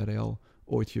Gravesen bij Real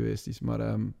ooit geweest is. Maar...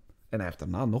 En hij heeft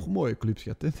daarna nog mooie clubs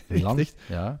gehad. Hè. Echt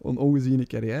een ongeziene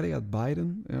carrière gehad.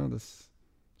 Bayern, dat is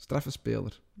straffe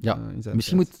speler. Ja,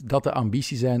 misschien moet dat de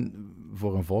ambitie zijn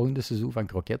voor een volgende seizoen van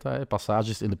Croquetta. Hè.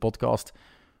 Passages in de podcast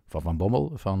van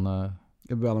Bommel. Ik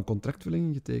heb wel een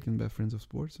contractverlenging getekend bij Friends of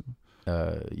Sports.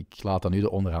 Ik laat dan nu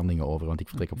de onderhandelingen over, want ik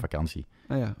vertrek op vakantie.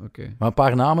 Ah ja, oké. Maar een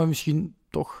paar namen misschien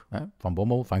toch. Hè? Van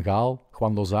Bommel, Van Gaal,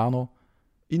 Juan Lozano.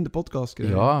 In de podcast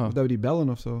krijgen? Ja. Of dat we die bellen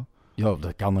of zo? Ja,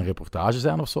 dat kan een reportage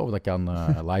zijn of zo, of dat kan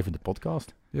live in de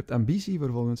podcast. Je hebt ambitie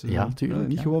voor volgend seizoen. Ja, natuurlijk.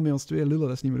 Niet gewoon met ons 2 lullen,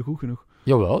 dat is niet meer goed genoeg.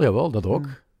 Jawel, dat ook.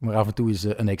 Maar af en toe is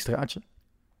een extraatje.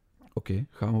 Oké,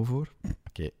 gaan we voor.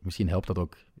 Oké, misschien helpt dat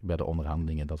ook bij de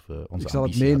onderhandelingen, dat we onze Ik zal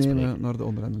het meenemen naar de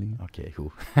onderhandelingen. Oké,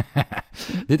 goed.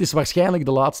 Dit is waarschijnlijk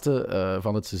de laatste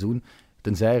van het seizoen,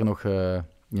 tenzij er nog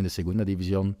in de Segunda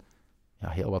Division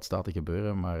heel wat staat te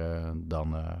gebeuren, maar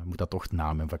dan moet dat toch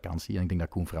na mijn vakantie. En ik denk dat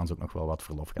Koen Frans ook nog wel wat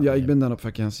verlof gaat nemen. Ja, ik ben dan op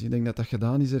vakantie. Ik denk dat dat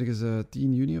gedaan is ergens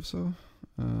 10 juni of zo.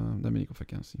 Dan ben ik op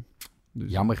vakantie.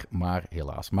 Dus, jammer, maar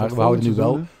helaas. Maar we houden nu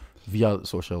wel via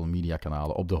social media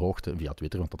kanalen op de hoogte, via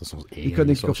Twitter, want dat is ons enige. Ik ga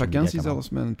denk ik op vakantie zelfs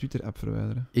mijn Twitter-app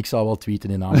verwijderen. Ik zal wel tweeten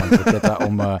in naam van Croquetta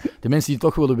om de mensen die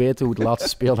toch willen weten hoe de laatste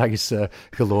speeldag is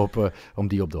gelopen, om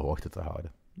die op de hoogte te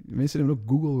houden. Mensen hebben ook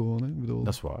Google gewoon, hè. Ik bedoel...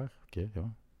 Dat is waar, oké,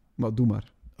 ja. Maar doe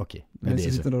maar. Oké,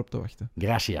 mensen zitten erop te wachten.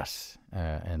 Gracias.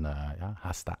 En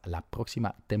hasta la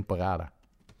próxima temporada.